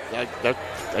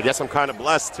I guess I'm kind of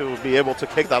blessed to be able to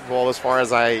kick that ball as far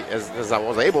as I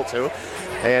was able to.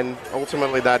 And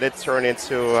ultimately, that did turn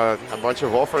into a bunch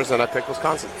of offers, and I picked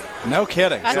Wisconsin. No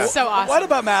kidding. That's so awesome. What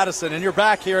about Madison? And you're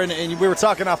back here, and we were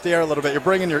talking off the air a little bit. You're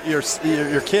bringing your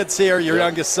kids here, your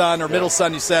youngest son or middle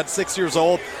son, you said, 6 years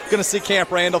old, going to see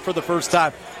Camp Randall for the first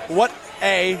time. What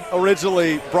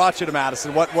originally brought you to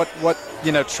Madison?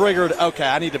 What triggered? Okay,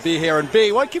 I need to be here. And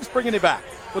B, what keeps bringing you back?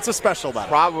 What's so special about it?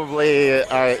 Probably,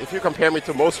 if you compare me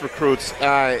to most recruits,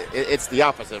 it's the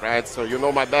opposite, right? So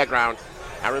my background.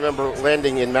 I remember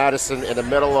landing in Madison in the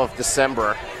middle of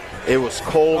December. It was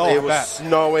cold, it was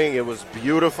snowing, it was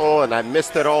beautiful, and I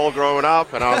missed it all growing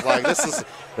up. And I was like,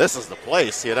 this is the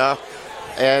place,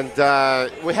 And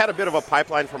we had a bit of a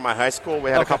pipeline from my high school.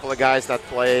 We had a couple of guys that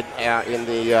played in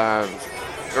the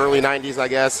early 90s, I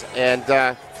guess. And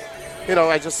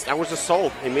I was just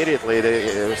sold immediately.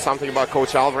 It was something about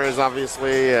Coach Alvarez,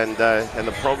 obviously, and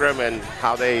the program and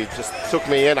how they just took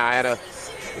me in. I had a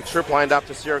trip lined up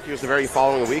to Syracuse the very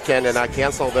following weekend, and I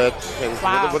canceled it.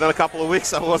 And within a couple of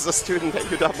weeks, I was a student at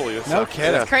UW. No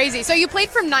kidding. That's crazy. So you played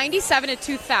from 97 to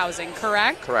 2000,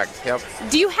 correct? Correct, yep.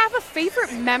 Do you have a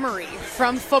favorite memory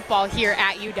from football here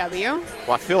at UW?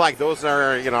 Well, I feel like those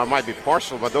are, I might be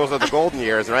partial, but those are the golden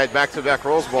years, right? Back-to-back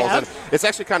Rose Bowls. Yep. And it's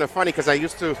actually kind of funny because I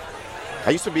used to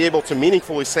be able to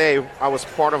meaningfully say I was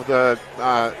part of the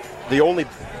only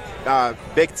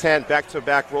Big Ten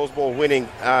back-to-back Rose Bowl winning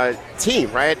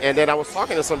team, right? And then I was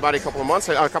talking to somebody a couple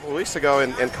of weeks ago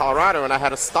in Colorado, and I had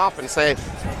to stop and say,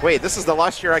 wait, this is the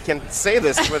last year I can say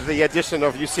this with the addition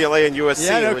of UCLA and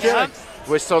USC,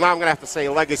 which so now I'm going to have to say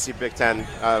legacy Big Ten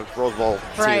Rose Bowl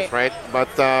teams, right?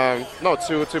 But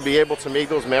to be able to make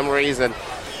those memories and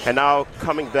now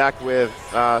coming back with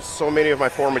so many of my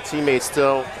former teammates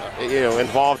still,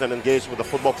 involved and engaged with the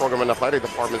football program and athletic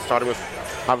department, starting with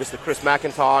obviously Chris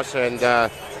McIntosh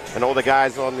and all the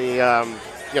guys on the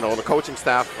the coaching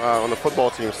staff on the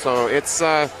football team. So it's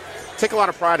take a lot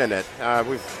of pride in it.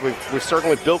 We've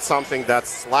certainly built something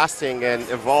that's lasting and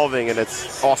evolving, and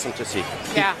it's awesome to see.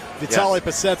 Yeah. Vitaly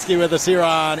Pasetsky with us here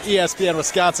on ESPN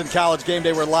Wisconsin College Game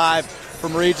Day. We're live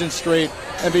from Regent Street.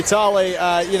 And Vitaly,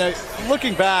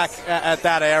 looking back at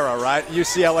that era, right?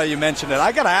 UCLA, you mentioned it.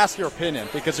 I got to ask your opinion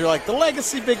because you're like, the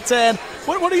legacy Big Ten,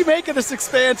 what do you make of this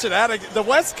expansion? Adding the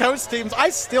West Coast teams, I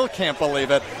still can't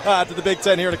believe it, to the Big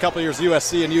Ten here in a couple of years,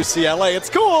 USC and UCLA. It's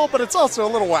cool, but it's also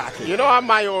a little wacky. I'm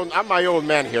my own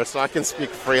man here, so I can speak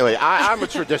freely. I'm a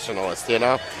traditionalist,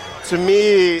 To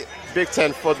me, Big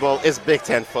Ten football is Big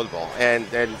Ten football. And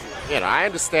I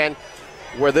understand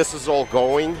where this is all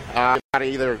going. Got to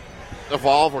either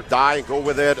evolve or die and go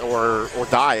with it or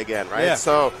die again, right? Yeah.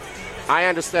 So I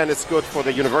understand it's good for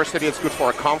the university, it's good for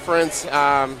a conference,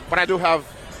 but I do have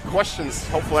questions.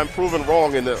 Hopefully I'm proven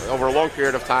wrong over a long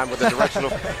period of time with the direction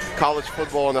of college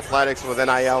football and athletics with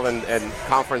NIL and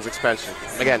conference expansion.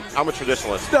 Again, I'm a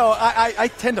traditionalist. No, I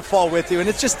tend to fall with you, and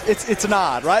it's an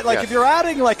odd, right? Like if you're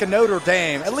adding like a Notre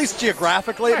Dame, at least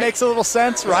geographically it makes a little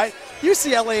sense, right?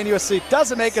 UCLA and USC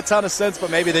doesn't make a ton of sense,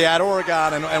 but maybe they add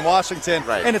Oregon and Washington,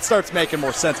 and it starts making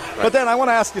more sense. Right. But then I want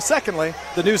to ask you, secondly,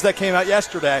 the news that came out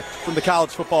yesterday from the College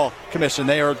Football Commission.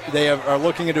 They are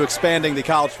looking into expanding the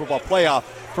college football playoff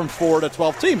from 4 to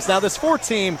 12 teams. Now, this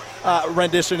 4-team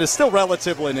rendition is still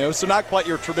relatively new, so not quite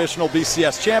your traditional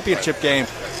BCS championship game.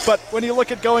 But when you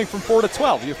look at going from 4 to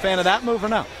 12, you a fan of that move or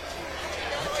no?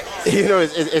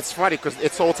 It's funny because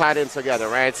it's all tied in together,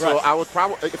 right? So I would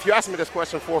probably, if you asked me this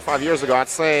question 4 or 5 years ago, I'd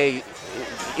say,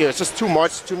 it's just too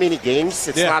much, too many games.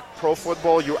 It's not pro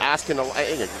football. You're asking,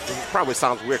 it probably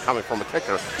sounds weird coming from a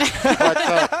kicker. But,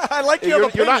 I like your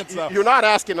opinions, you're not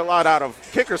asking a lot out of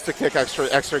kickers to kick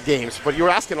extra games, but you're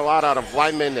asking a lot out of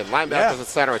linemen and linebackers, et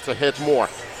cetera, to hit more.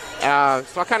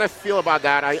 So I kind of feel about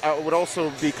that. I would also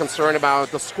be concerned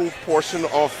about the school portion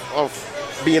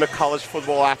of being a college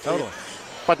football athlete. Totally.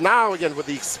 But now, again, with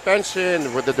the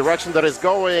expansion, with the direction that it's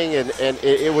going, and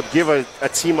it would give a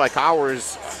team like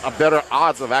ours a better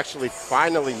odds of actually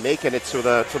finally making it to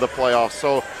the playoffs.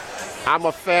 So I'm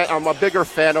a bigger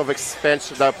fan of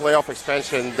expansion, the playoff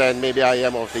expansion, than maybe I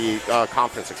am of the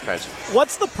conference expansion.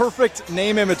 What's the perfect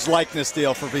name, image, likeness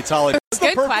deal for Vitaly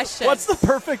Good question. What's the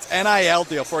perfect NIL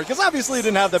deal for you? Because obviously you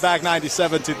didn't have the back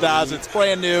 97, 2000. It's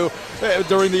brand new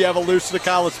during the evolution of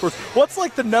college sports. What's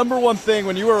like the number one thing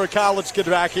when you were a college kid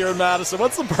back here in Madison?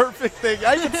 What's the perfect thing?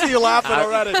 I can see you laughing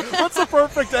already. What's the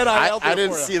perfect NIL deal for you? I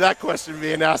didn't see that question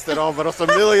being asked at all, but also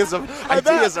millions of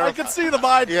ideas. I can see the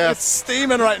mind. Yes. It's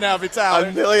steaming right now, Vitaly.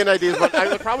 A million ideas, but I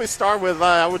would probably start with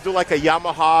I would do like a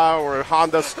Yamaha or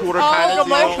Honda scooter kind of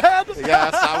deal. Moped?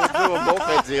 Yes, I would do a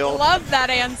moped deal. Love that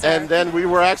answer. And then we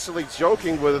were actually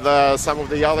joking with some of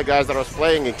the other guys that I was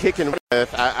playing and kicking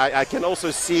with. I can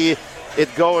also see it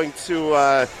going to,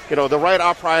 the right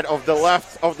upright of the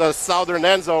left of the southern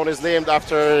end zone is named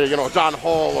after, John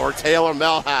Hall or Taylor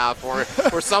Melhaff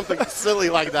or something silly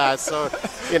like that. So,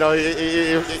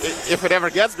 if it ever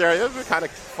gets there, it would be kind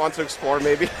of fun to explore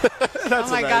maybe. Oh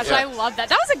my gosh, I love that.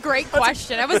 That was a great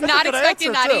question. I was not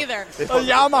expecting that either. A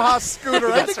Yamaha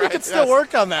scooter. I think we could still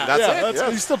work on that.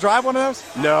 You still drive one of those?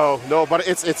 No, but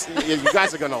it's you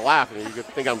guys are going to laugh and you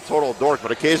think I'm a total dork,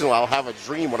 but occasionally I'll have a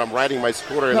dream when I'm riding my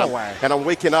scooter and I'm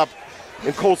waking up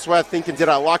in cold sweat thinking, did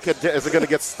I lock it? Is it going to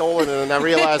get stolen? And then I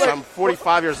realize I'm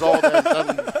 45 years old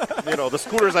and the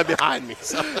scooters are behind me.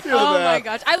 So. Oh, my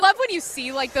gosh. I love when you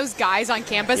see, like, those guys on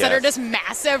campus that are just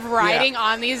massive riding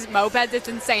on these mopeds. It's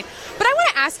insane. But I want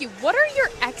to ask you, what are your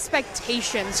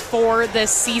expectations for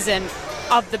this season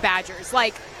of the Badgers?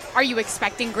 Like, are you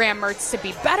expecting Graham Mertz to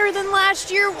be better than last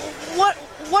year?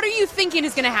 What are you thinking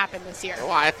is going to happen this year?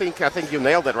 Well, I think you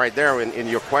nailed it right there in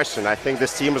your question. I think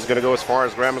this team is going to go as far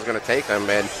as Graham is going to take them.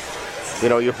 And,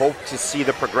 you hope to see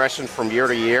the progression from year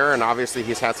to year. And obviously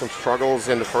he's had some struggles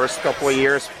in the first couple of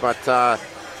years. But,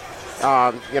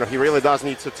 he really does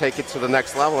need to take it to the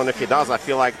next level. And if he does, I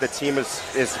feel like the team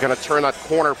is going to turn that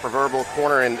proverbial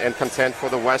corner, and contend for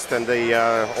the West and the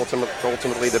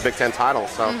ultimately the Big Ten title.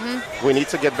 So we need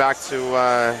to get back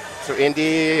to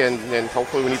Indy, and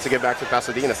hopefully we need to get back to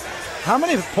Pasadena. How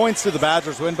many points do the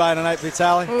Badgers win by tonight,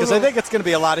 Vitaly? Because I think it's going to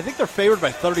be a lot. I think they're favored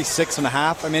by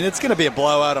 36.5. I mean, it's going to be a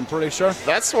blowout, I'm pretty sure.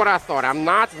 That's what I thought. I'm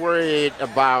not worried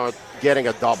about getting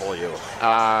a W.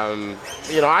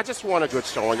 I just want a good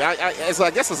showing. I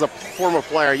guess as a former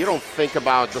player, you don't think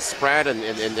about the spread and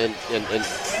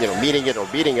meeting it or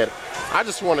beating it. I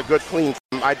just want a good, clean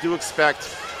team. I do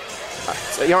expect.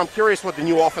 I'm curious what the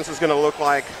new offense is going to look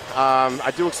like.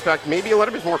 I do expect maybe a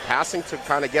little bit more passing to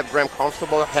kind of get Graham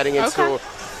comfortable heading into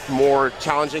more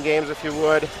challenging games, if you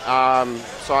would.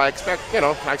 So I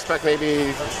expect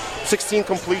maybe 16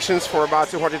 completions for about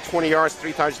 220 yards,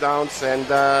 3 touchdowns, and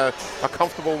a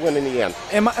comfortable win in the end.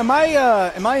 Am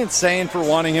I insane for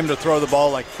wanting him to throw the ball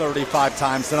like 35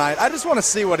 times tonight? I just want to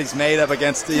see what he's made of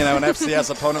against an FCS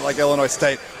opponent like Illinois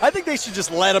State. I think they should just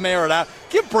let him air it out.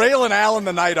 Give Braylon Allen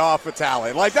the night off,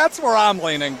 Vitaly. Like, that's where I'm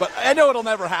leaning. But I know it'll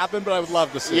never happen, but I would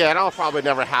love to see it. Yeah, it'll probably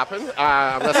never happen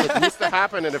unless it needs to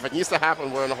happen. And if it needs to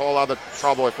happen, we're in a whole other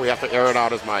trouble if we have to air it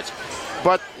out as much.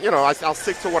 But, I'll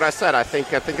stick to what I said. I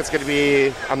think it's going to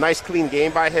be a nice, clean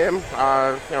game by him.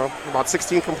 About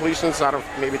 16 completions out of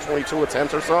maybe 22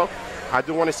 attempts or so. I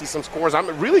do want to see some scores.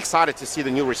 I'm really excited to see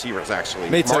the new receivers, actually.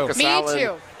 Me too.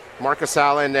 Marcus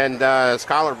Allen and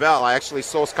Skylar Bell. I actually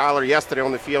saw Skylar yesterday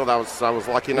on the field. I was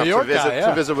lucky enough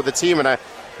to visit with the team, and I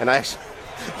actually,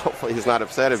 hopefully he's not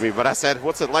upset at me, but I said,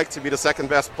 what's it like to be the second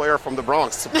best player from the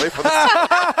Bronx to play for the team?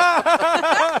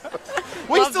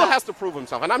 Well, he still has to prove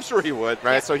himself, and I'm sure he would,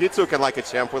 right? Yeah. So he took it like a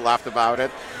champ. We laughed about it.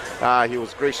 He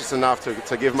was gracious enough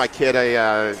to give my kid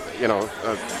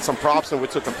some props, and we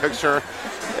took a picture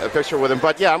with him.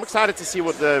 But yeah, I'm excited to see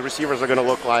what the receivers are going to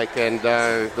look like, and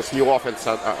this new offense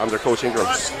under Coach Ingram.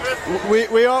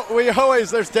 We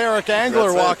always, there's Derek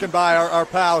Angler walking by, our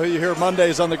pal who you hear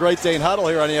Mondays on the Great Dane Huddle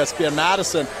here on ESPN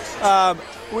Madison.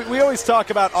 We always talk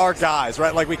about our guys,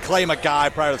 right? Like we claim a guy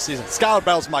prior to the season. Skylar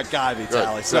Bell's my guy,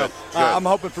 Vitaly. So I'm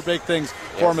hoping for big things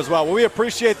for him as well. Well, we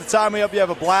appreciate the time. We hope you have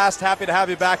a blast. Happy to have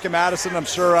you back in Madison. I'm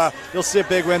sure you'll see a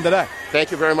big win today.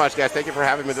 Thank you very much, guys. Thank you for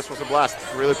having me. This was a blast.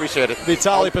 Really appreciate it.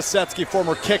 Vitaly Pasetsky,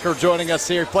 former kicker, joining us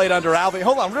here. Played under Alvy.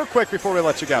 Hold on real quick before we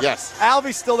let you go. Yes.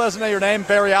 Alvy still doesn't know your name,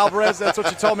 Barry Alvarez. That's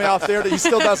what you told me off there, that he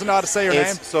still doesn't know how to say your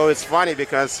name. So it's funny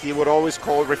because he would always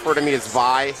refer to me as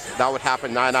Vi. That would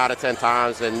happen 9 out of 10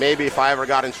 times. And maybe if I ever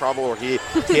got in trouble or he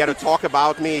had to talk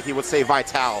about me, he would say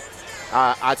Vital.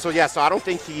 So I don't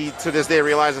think he, to this day,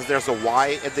 realizes there's a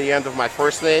Y at the end of my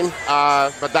first name.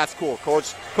 But that's cool.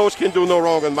 Coach can do no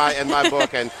wrong in my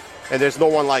book. And and there's no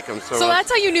one like him. So that's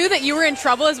how you knew that you were in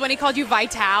trouble, is when he called you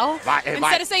Vital?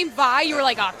 Instead of saying Vi, you were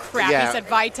like, oh, crap, he said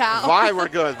Vital. Vi, we're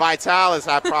good. Vital is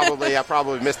I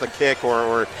probably missed a kick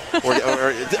or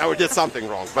did something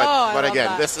wrong. But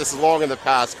again, this is long in the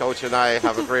past. Coach and I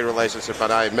have a great relationship,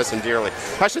 and I miss him dearly.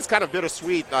 Actually, it's kind of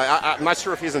bittersweet. I'm not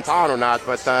sure if he's in town or not,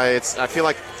 but I feel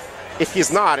like if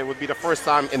he's not, it would be the first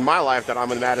time in my life that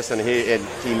I'm in Madison, and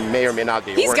he may or may not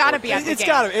be. He's got to be at the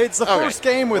game. It's the first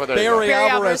game with Barry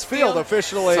Alvarez Field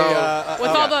officially with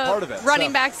all the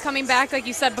running backs coming back, like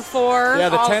you said before. Yeah,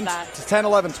 the 10,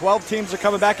 11, 12 teams are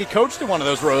coming back. He coached in one of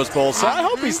those Rose Bowls, so I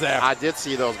hope he's there. I did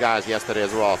see those guys yesterday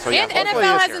as well. So, and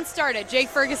NFL hasn't started. Jake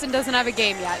Ferguson doesn't have a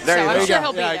game yet, so I'm sure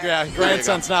he'll be there. Yeah,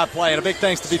 grandson's not playing. A big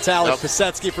thanks to Vitaly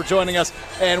Pisetsky for joining us,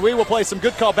 and we will play some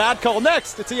good call, bad call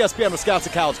next. It's ESPN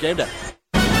Wisconsin College Game Day.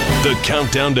 The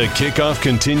countdown to kickoff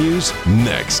continues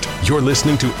next. You're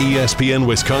listening to ESPN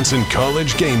Wisconsin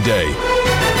College Game Day.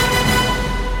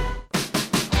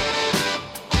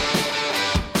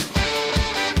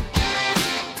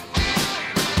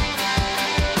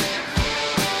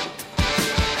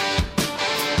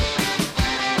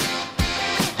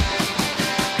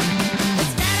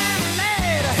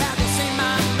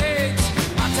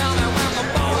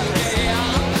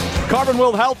 Carbon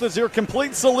World Health is your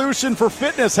complete solution for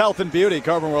fitness, health, and beauty.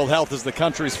 Carbon World Health is the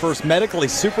country's first medically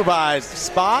supervised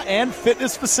spa and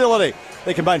fitness facility.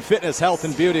 They combine fitness, health,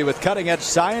 and beauty with cutting-edge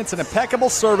science and impeccable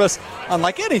service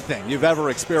unlike anything you've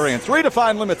ever experienced.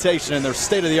 Redefine limitation in their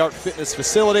state-of-the-art fitness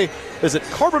facility. Visit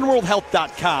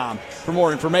carbonworldhealth.com for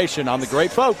more information on the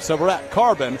great folks over at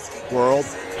Carbon World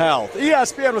Health.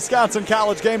 ESPN Wisconsin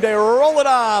College Game Day. Roll it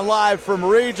on live from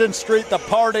Regent Street. The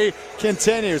party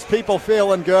continues. People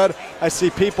feeling good. I see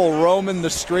people roaming the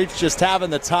streets, just having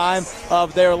the time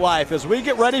of their life as we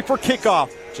get ready for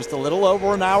kickoff. Just a little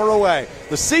over an hour away.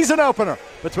 The season opener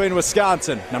between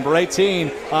Wisconsin, number 18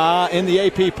 in the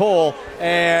AP poll,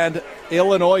 and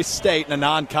Illinois State in a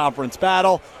non-conference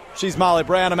battle. She's Molly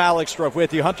Brown. I'm Alex Strouf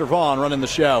with you. Hunter Vaughn running the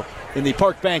show in the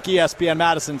Park Bank ESPN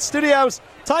Madison studios.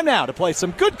 Time now to play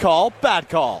some good call, bad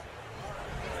call.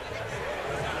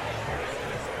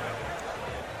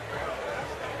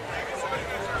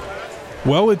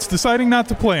 Well, it's deciding not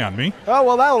to play on me. Oh,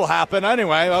 well, that'll happen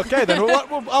anyway. Okay, then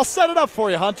I'll set it up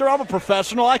for you, Hunter. I'm a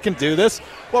professional. I can do this.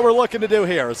 What we're looking to do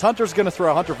here is Hunter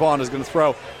Vaughn is going to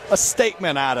throw a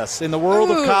statement at us in the world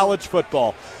of college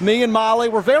football. Me and Molly,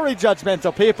 we're very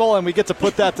judgmental people, and we get to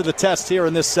put that to the test here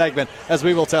in this segment as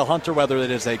we will tell Hunter whether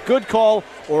it is a good call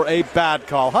or a bad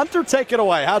call. Hunter, take it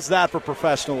away. How's that for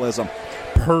professionalism?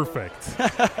 Perfect.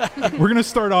 We're going to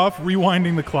start off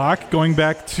rewinding the clock, going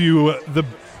back to the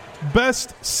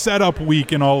best setup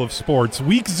week in all of sports,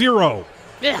 week 0. Ugh.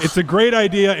 It's a great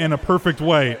idea and a perfect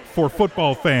way for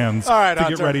football fans all right, to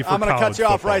Hunter, get ready for college football.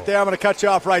 I'm going to cut you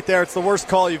off right there. It's the worst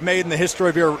call you've made in the history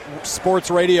of your sports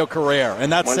radio career,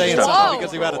 and that's saying something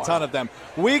because you've had a ton of them.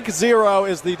 Week 0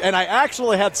 is and I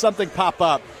actually had something pop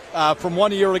up from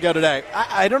 1 year ago today.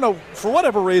 I don't know, for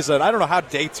whatever reason, I don't know how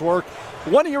dates work.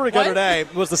 1 year ago today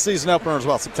was the season opener as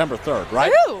well, September 3rd,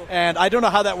 right? Ooh. And I don't know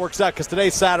how that works out because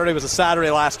today's Saturday was a Saturday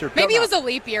last year. Maybe it was a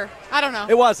leap year. I don't know.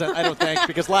 It wasn't, I don't think,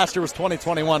 because last year was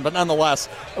 2021. But nonetheless,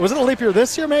 was it a leap year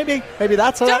this year maybe? Maybe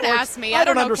that's how that works? Don't ask me. I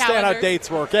don't know understand calendars. how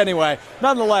dates work. Anyway,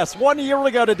 nonetheless, 1 year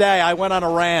ago today, I went on a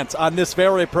rant on this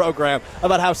very program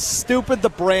about how stupid the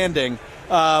branding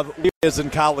is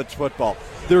in college football.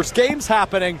 There's games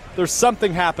happening. There's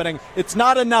something happening. It's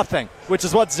not a nothing, which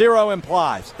is what 0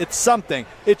 implies. It's something.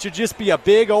 It should just be a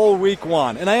big old week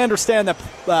 1. And I understand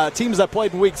that teams that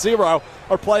played in week 0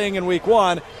 are playing in week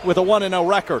 1 with a 1-0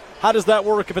 record. How does that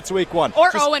work if it's week 1?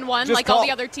 Or 0-1, like all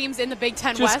the other teams in the Big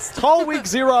Ten West. Call week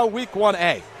 0 week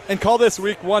 1A and call this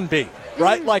week 1B,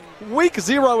 right? Like week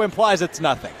 0 implies it's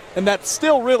nothing. And that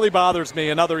still really bothers me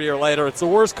another year later. It's the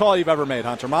worst call you've ever made,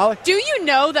 Hunter. Molly? Do you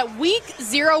know that week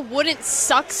 0 wouldn't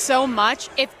suck so much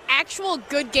if actual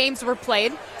good games were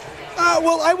played?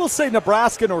 Well, I will say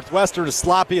Nebraska Northwestern, as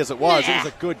sloppy as it was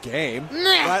a good game.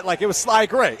 Right? Like, it was, I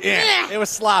agree. It was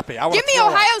sloppy. Give me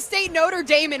Ohio State Notre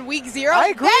Dame in week 0. I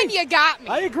agree. Then you got me.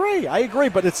 I agree,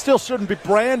 but it still shouldn't be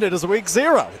branded as week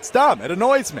 0. It's dumb. It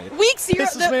annoys me. Week 0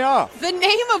 pisses me off. The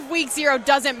name of week 0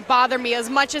 doesn't bother me as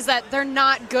much as that they're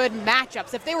not good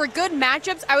matchups. If they were good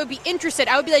matchups, I would be interested.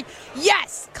 I would be like,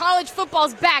 yes, college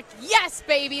football's back. Yes,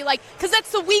 baby. Like, because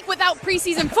that's the week without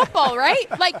preseason football, right?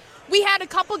 Like, We had a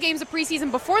couple games of preseason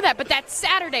before that, but that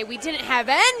Saturday we didn't have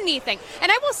anything.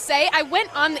 And I will say, I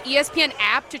went on the ESPN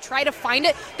app to try to find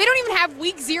it. They don't even have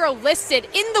week 0 listed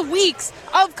in the weeks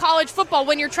of college football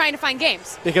when you're trying to find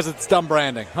games. Because it's dumb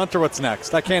branding. Hunter, what's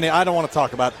next? I don't want to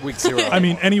talk about week 0. I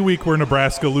mean, any week where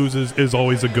Nebraska loses is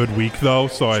always a good week, though,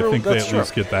 so True, I think they at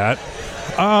least get that.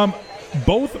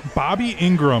 Both Bobby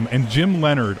Ingram and Jim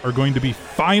Leonard are going to be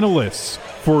finalists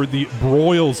for the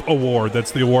Broyles Award.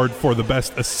 That's the award for the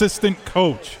best assistant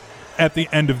coach at the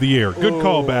end of the year. Good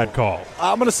call, bad call?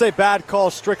 I'm going to say bad call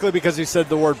strictly because he said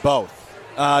the word both.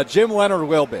 Jim Leonard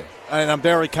will be, and I'm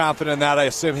very confident in that. I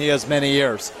assume he has many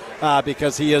years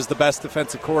because he is the best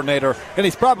defensive coordinator, and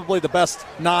he's probably the best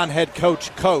non-head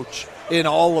coach in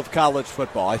all of college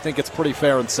football. I think it's pretty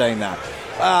fair in saying that.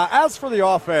 As for the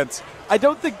offense, I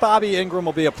don't think Bobby Ingram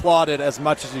will be applauded as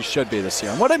much as he should be this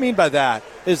year. And what I mean by that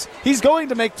is he's going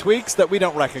to make tweaks that we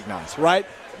don't recognize, right?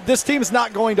 This team's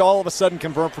not going to all of a sudden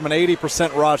convert from an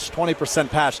 80% rush, 20%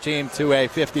 pass team to a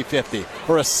 50-50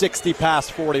 or a 60 pass,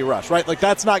 40 rush, right? Like,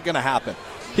 that's not going to happen.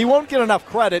 He won't get enough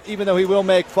credit, even though he will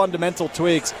make fundamental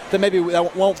tweaks that maybe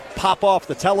won't pop off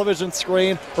the television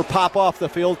screen or pop off the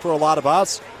field for a lot of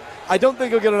us. I don't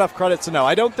think he'll get enough credit to know.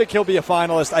 I don't think he'll be a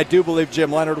finalist. I do believe Jim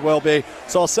Leonard will be.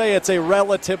 So I'll say it's a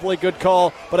relatively good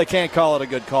call, but I can't call it a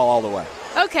good call all the way.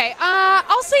 Okay,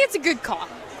 I'll say it's a good call.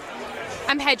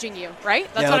 I'm hedging you, right?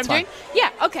 That's what I'm doing? Yeah,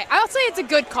 okay. I'll say it's a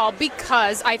good call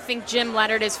because I think Jim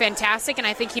Leonard is fantastic, and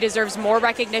I think he deserves more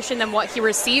recognition than what he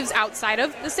receives outside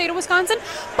of the state of Wisconsin.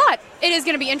 But it is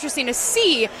going to be interesting to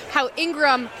see how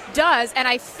Ingram does, and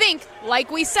I think,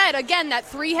 like we said, again, that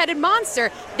three-headed monster,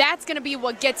 that's going to be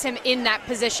what gets him in that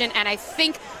position, and I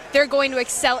think they're going to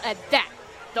excel at that.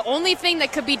 The only thing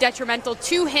that could be detrimental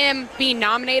to him being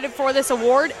nominated for this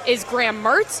award is Graham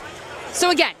Mertz. So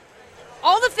again,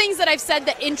 all the things that I've said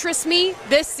that interest me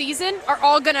this season are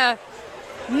all going to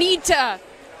need to,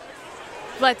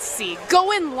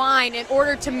 go in line in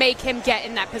order to make him get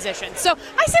in that position. So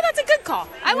I say that's a good call.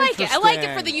 I like it. I like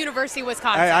it for the University of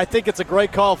Wisconsin. I think it's a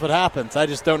great call if it happens. I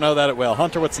just don't know that it will.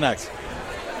 Hunter, what's next?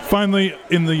 Finally,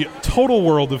 in the total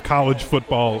world of college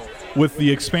football, with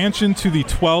the expansion to the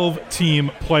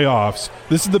 12-team playoffs,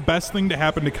 this is the best thing to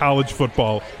happen to college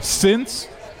football since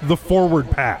the forward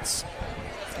pass.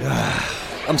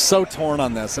 I'm so torn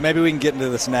on this, and maybe we can get into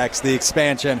this next, the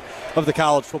expansion of the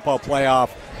college football playoff.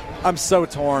 I'm so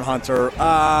torn, Hunter.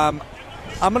 I'm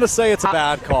going to say it's a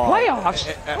bad call. Playoffs?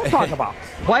 What are you talking about?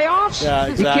 Playoffs? Yeah,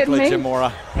 exactly, Jim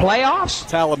Mora. Playoffs?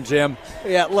 Tell him, Jim.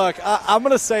 Yeah, look, I'm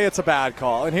going to say it's a bad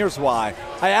call, and here's why.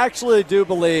 I actually do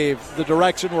believe the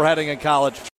direction we're heading in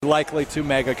college, likely 2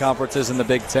 mega conferences in the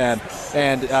Big Ten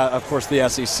and, of course, the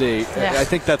SEC. Yeah. I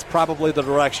think that's probably the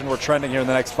direction we're trending here in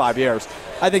the next 5 years.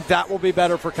 I think that will be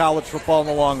better for college football in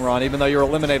the long run, even though you're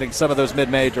eliminating some of those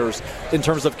mid-majors in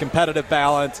terms of competitive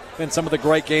balance and some of the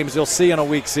great games you'll see in a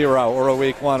week 0 or a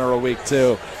week 1 or a week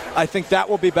 2. I think that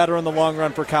will be better in the long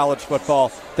run for college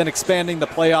football than expanding the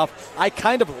playoff. I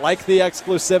kind of like the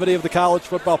exclusivity of the college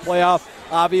football playoff.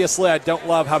 Obviously, I don't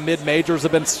love how mid-majors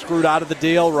have been screwed out of the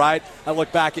deal, right? I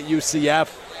look back at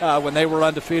UCF when they were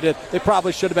undefeated. They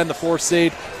probably should have been the 4th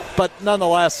seed. But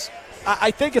nonetheless,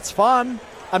 I think it's fun.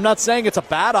 I'm not saying it's a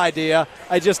bad idea.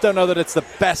 I just don't know that it's the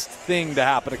best thing to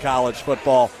happen to college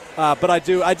football. But I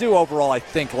do overall, I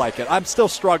think, like it. I'm still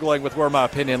struggling with where my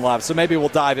opinion lies, so maybe we'll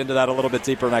dive into that a little bit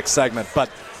deeper next segment. But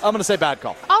I'm going to say bad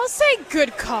call. I'll say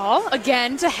good call,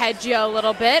 again, to hedge you a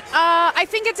little bit. I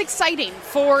think it's exciting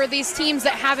for these teams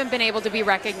that haven't been able to be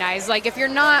recognized. Like, if you're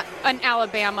not an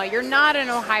Alabama, you're not an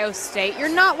Ohio State, you're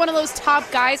not one of those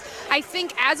top guys, I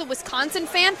think as a Wisconsin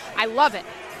fan, I love it.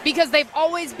 Because they've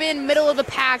always been middle of the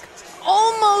pack,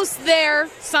 almost there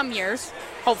some years.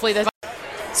 Hopefully this.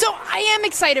 So I am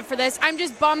excited for this. I'm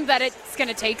just bummed that it's going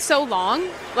to take so long.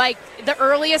 Like, the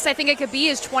earliest I think it could be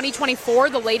is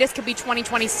 2024. The latest could be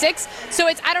 2026. So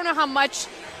I don't know how much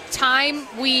time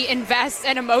we invest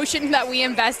and emotion that we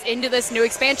invest into this new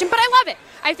expansion, but I love it.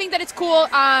 I think that it's cool.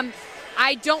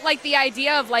 I don't like the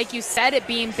idea of, like you said, it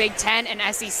being Big Ten and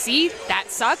SEC. That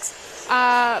sucks.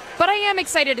 But I am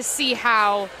excited to see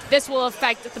how this will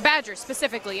affect the Badgers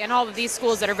specifically and all of these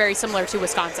schools that are very similar to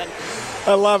Wisconsin.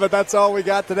 I love it. That's all we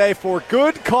got today for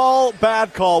Good Call,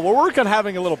 Bad Call. We'll work on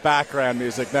having a little background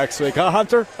music next week, huh,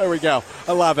 Hunter? There we go.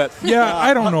 I love it. Yeah,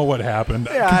 I don't know what happened.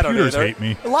 Yeah, Computers I don't hate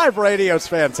me. Live radio's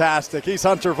fantastic. He's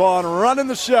Hunter Vaughn running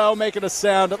the show, making us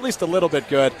sound at least a little bit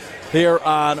good here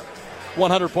on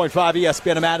 100.5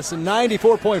 ESPN in Madison,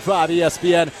 94.5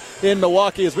 ESPN in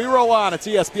Milwaukee. As we roll on, it's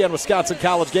ESPN Wisconsin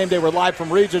College Game Day. We're live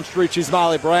from Regent Street. She's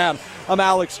Molly Brown. I'm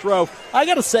Alex Strouf. I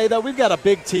got to say, though, we've got a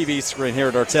big TV screen here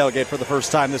at our tailgate for the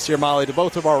first time this year, Molly, to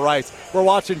both of our rights. We're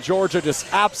watching Georgia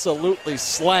just absolutely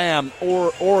slam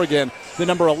Oregon, the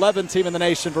number 11 team in the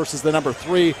nation versus the number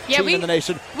 3 team in the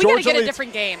nation. We got to get a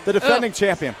different game. The defending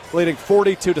champion, leading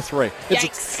 42-3.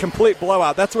 It's a complete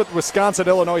blowout. That's what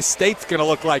Wisconsin-Illinois State's going to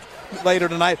look like later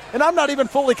tonight. And I'm not even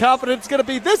fully confident it's going to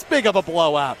be this big of a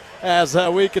blowout as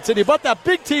we continue. But that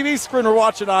big TV screen we're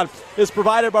watching on is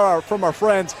provided by from our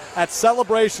friends at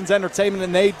Celebrations Entertainment,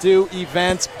 and they do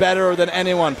events better than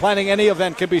anyone. Planning any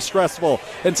event can be stressful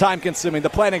and time-consuming. The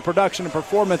planning, production, and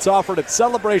performance offered at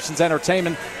Celebrations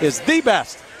Entertainment is the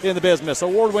best in the business.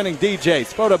 Award-winning DJs,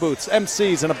 photo booths,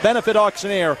 MCs, and a benefit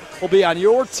auctioneer will be on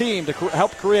your team to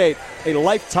help create a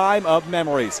lifetime of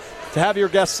memories. To have your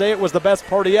guests say it was the best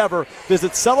party ever,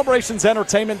 visit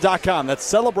celebrationsentertainment.com.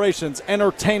 That's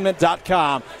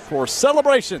celebrationsentertainment.com for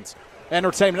Celebrations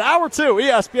Entertainment. Hour 2,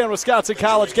 ESPN Wisconsin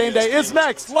College Game Day is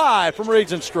next, live from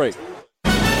Regent Street.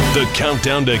 The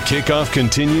countdown to kickoff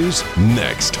continues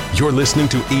next. You're listening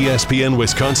to ESPN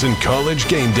Wisconsin College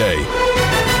Game Day.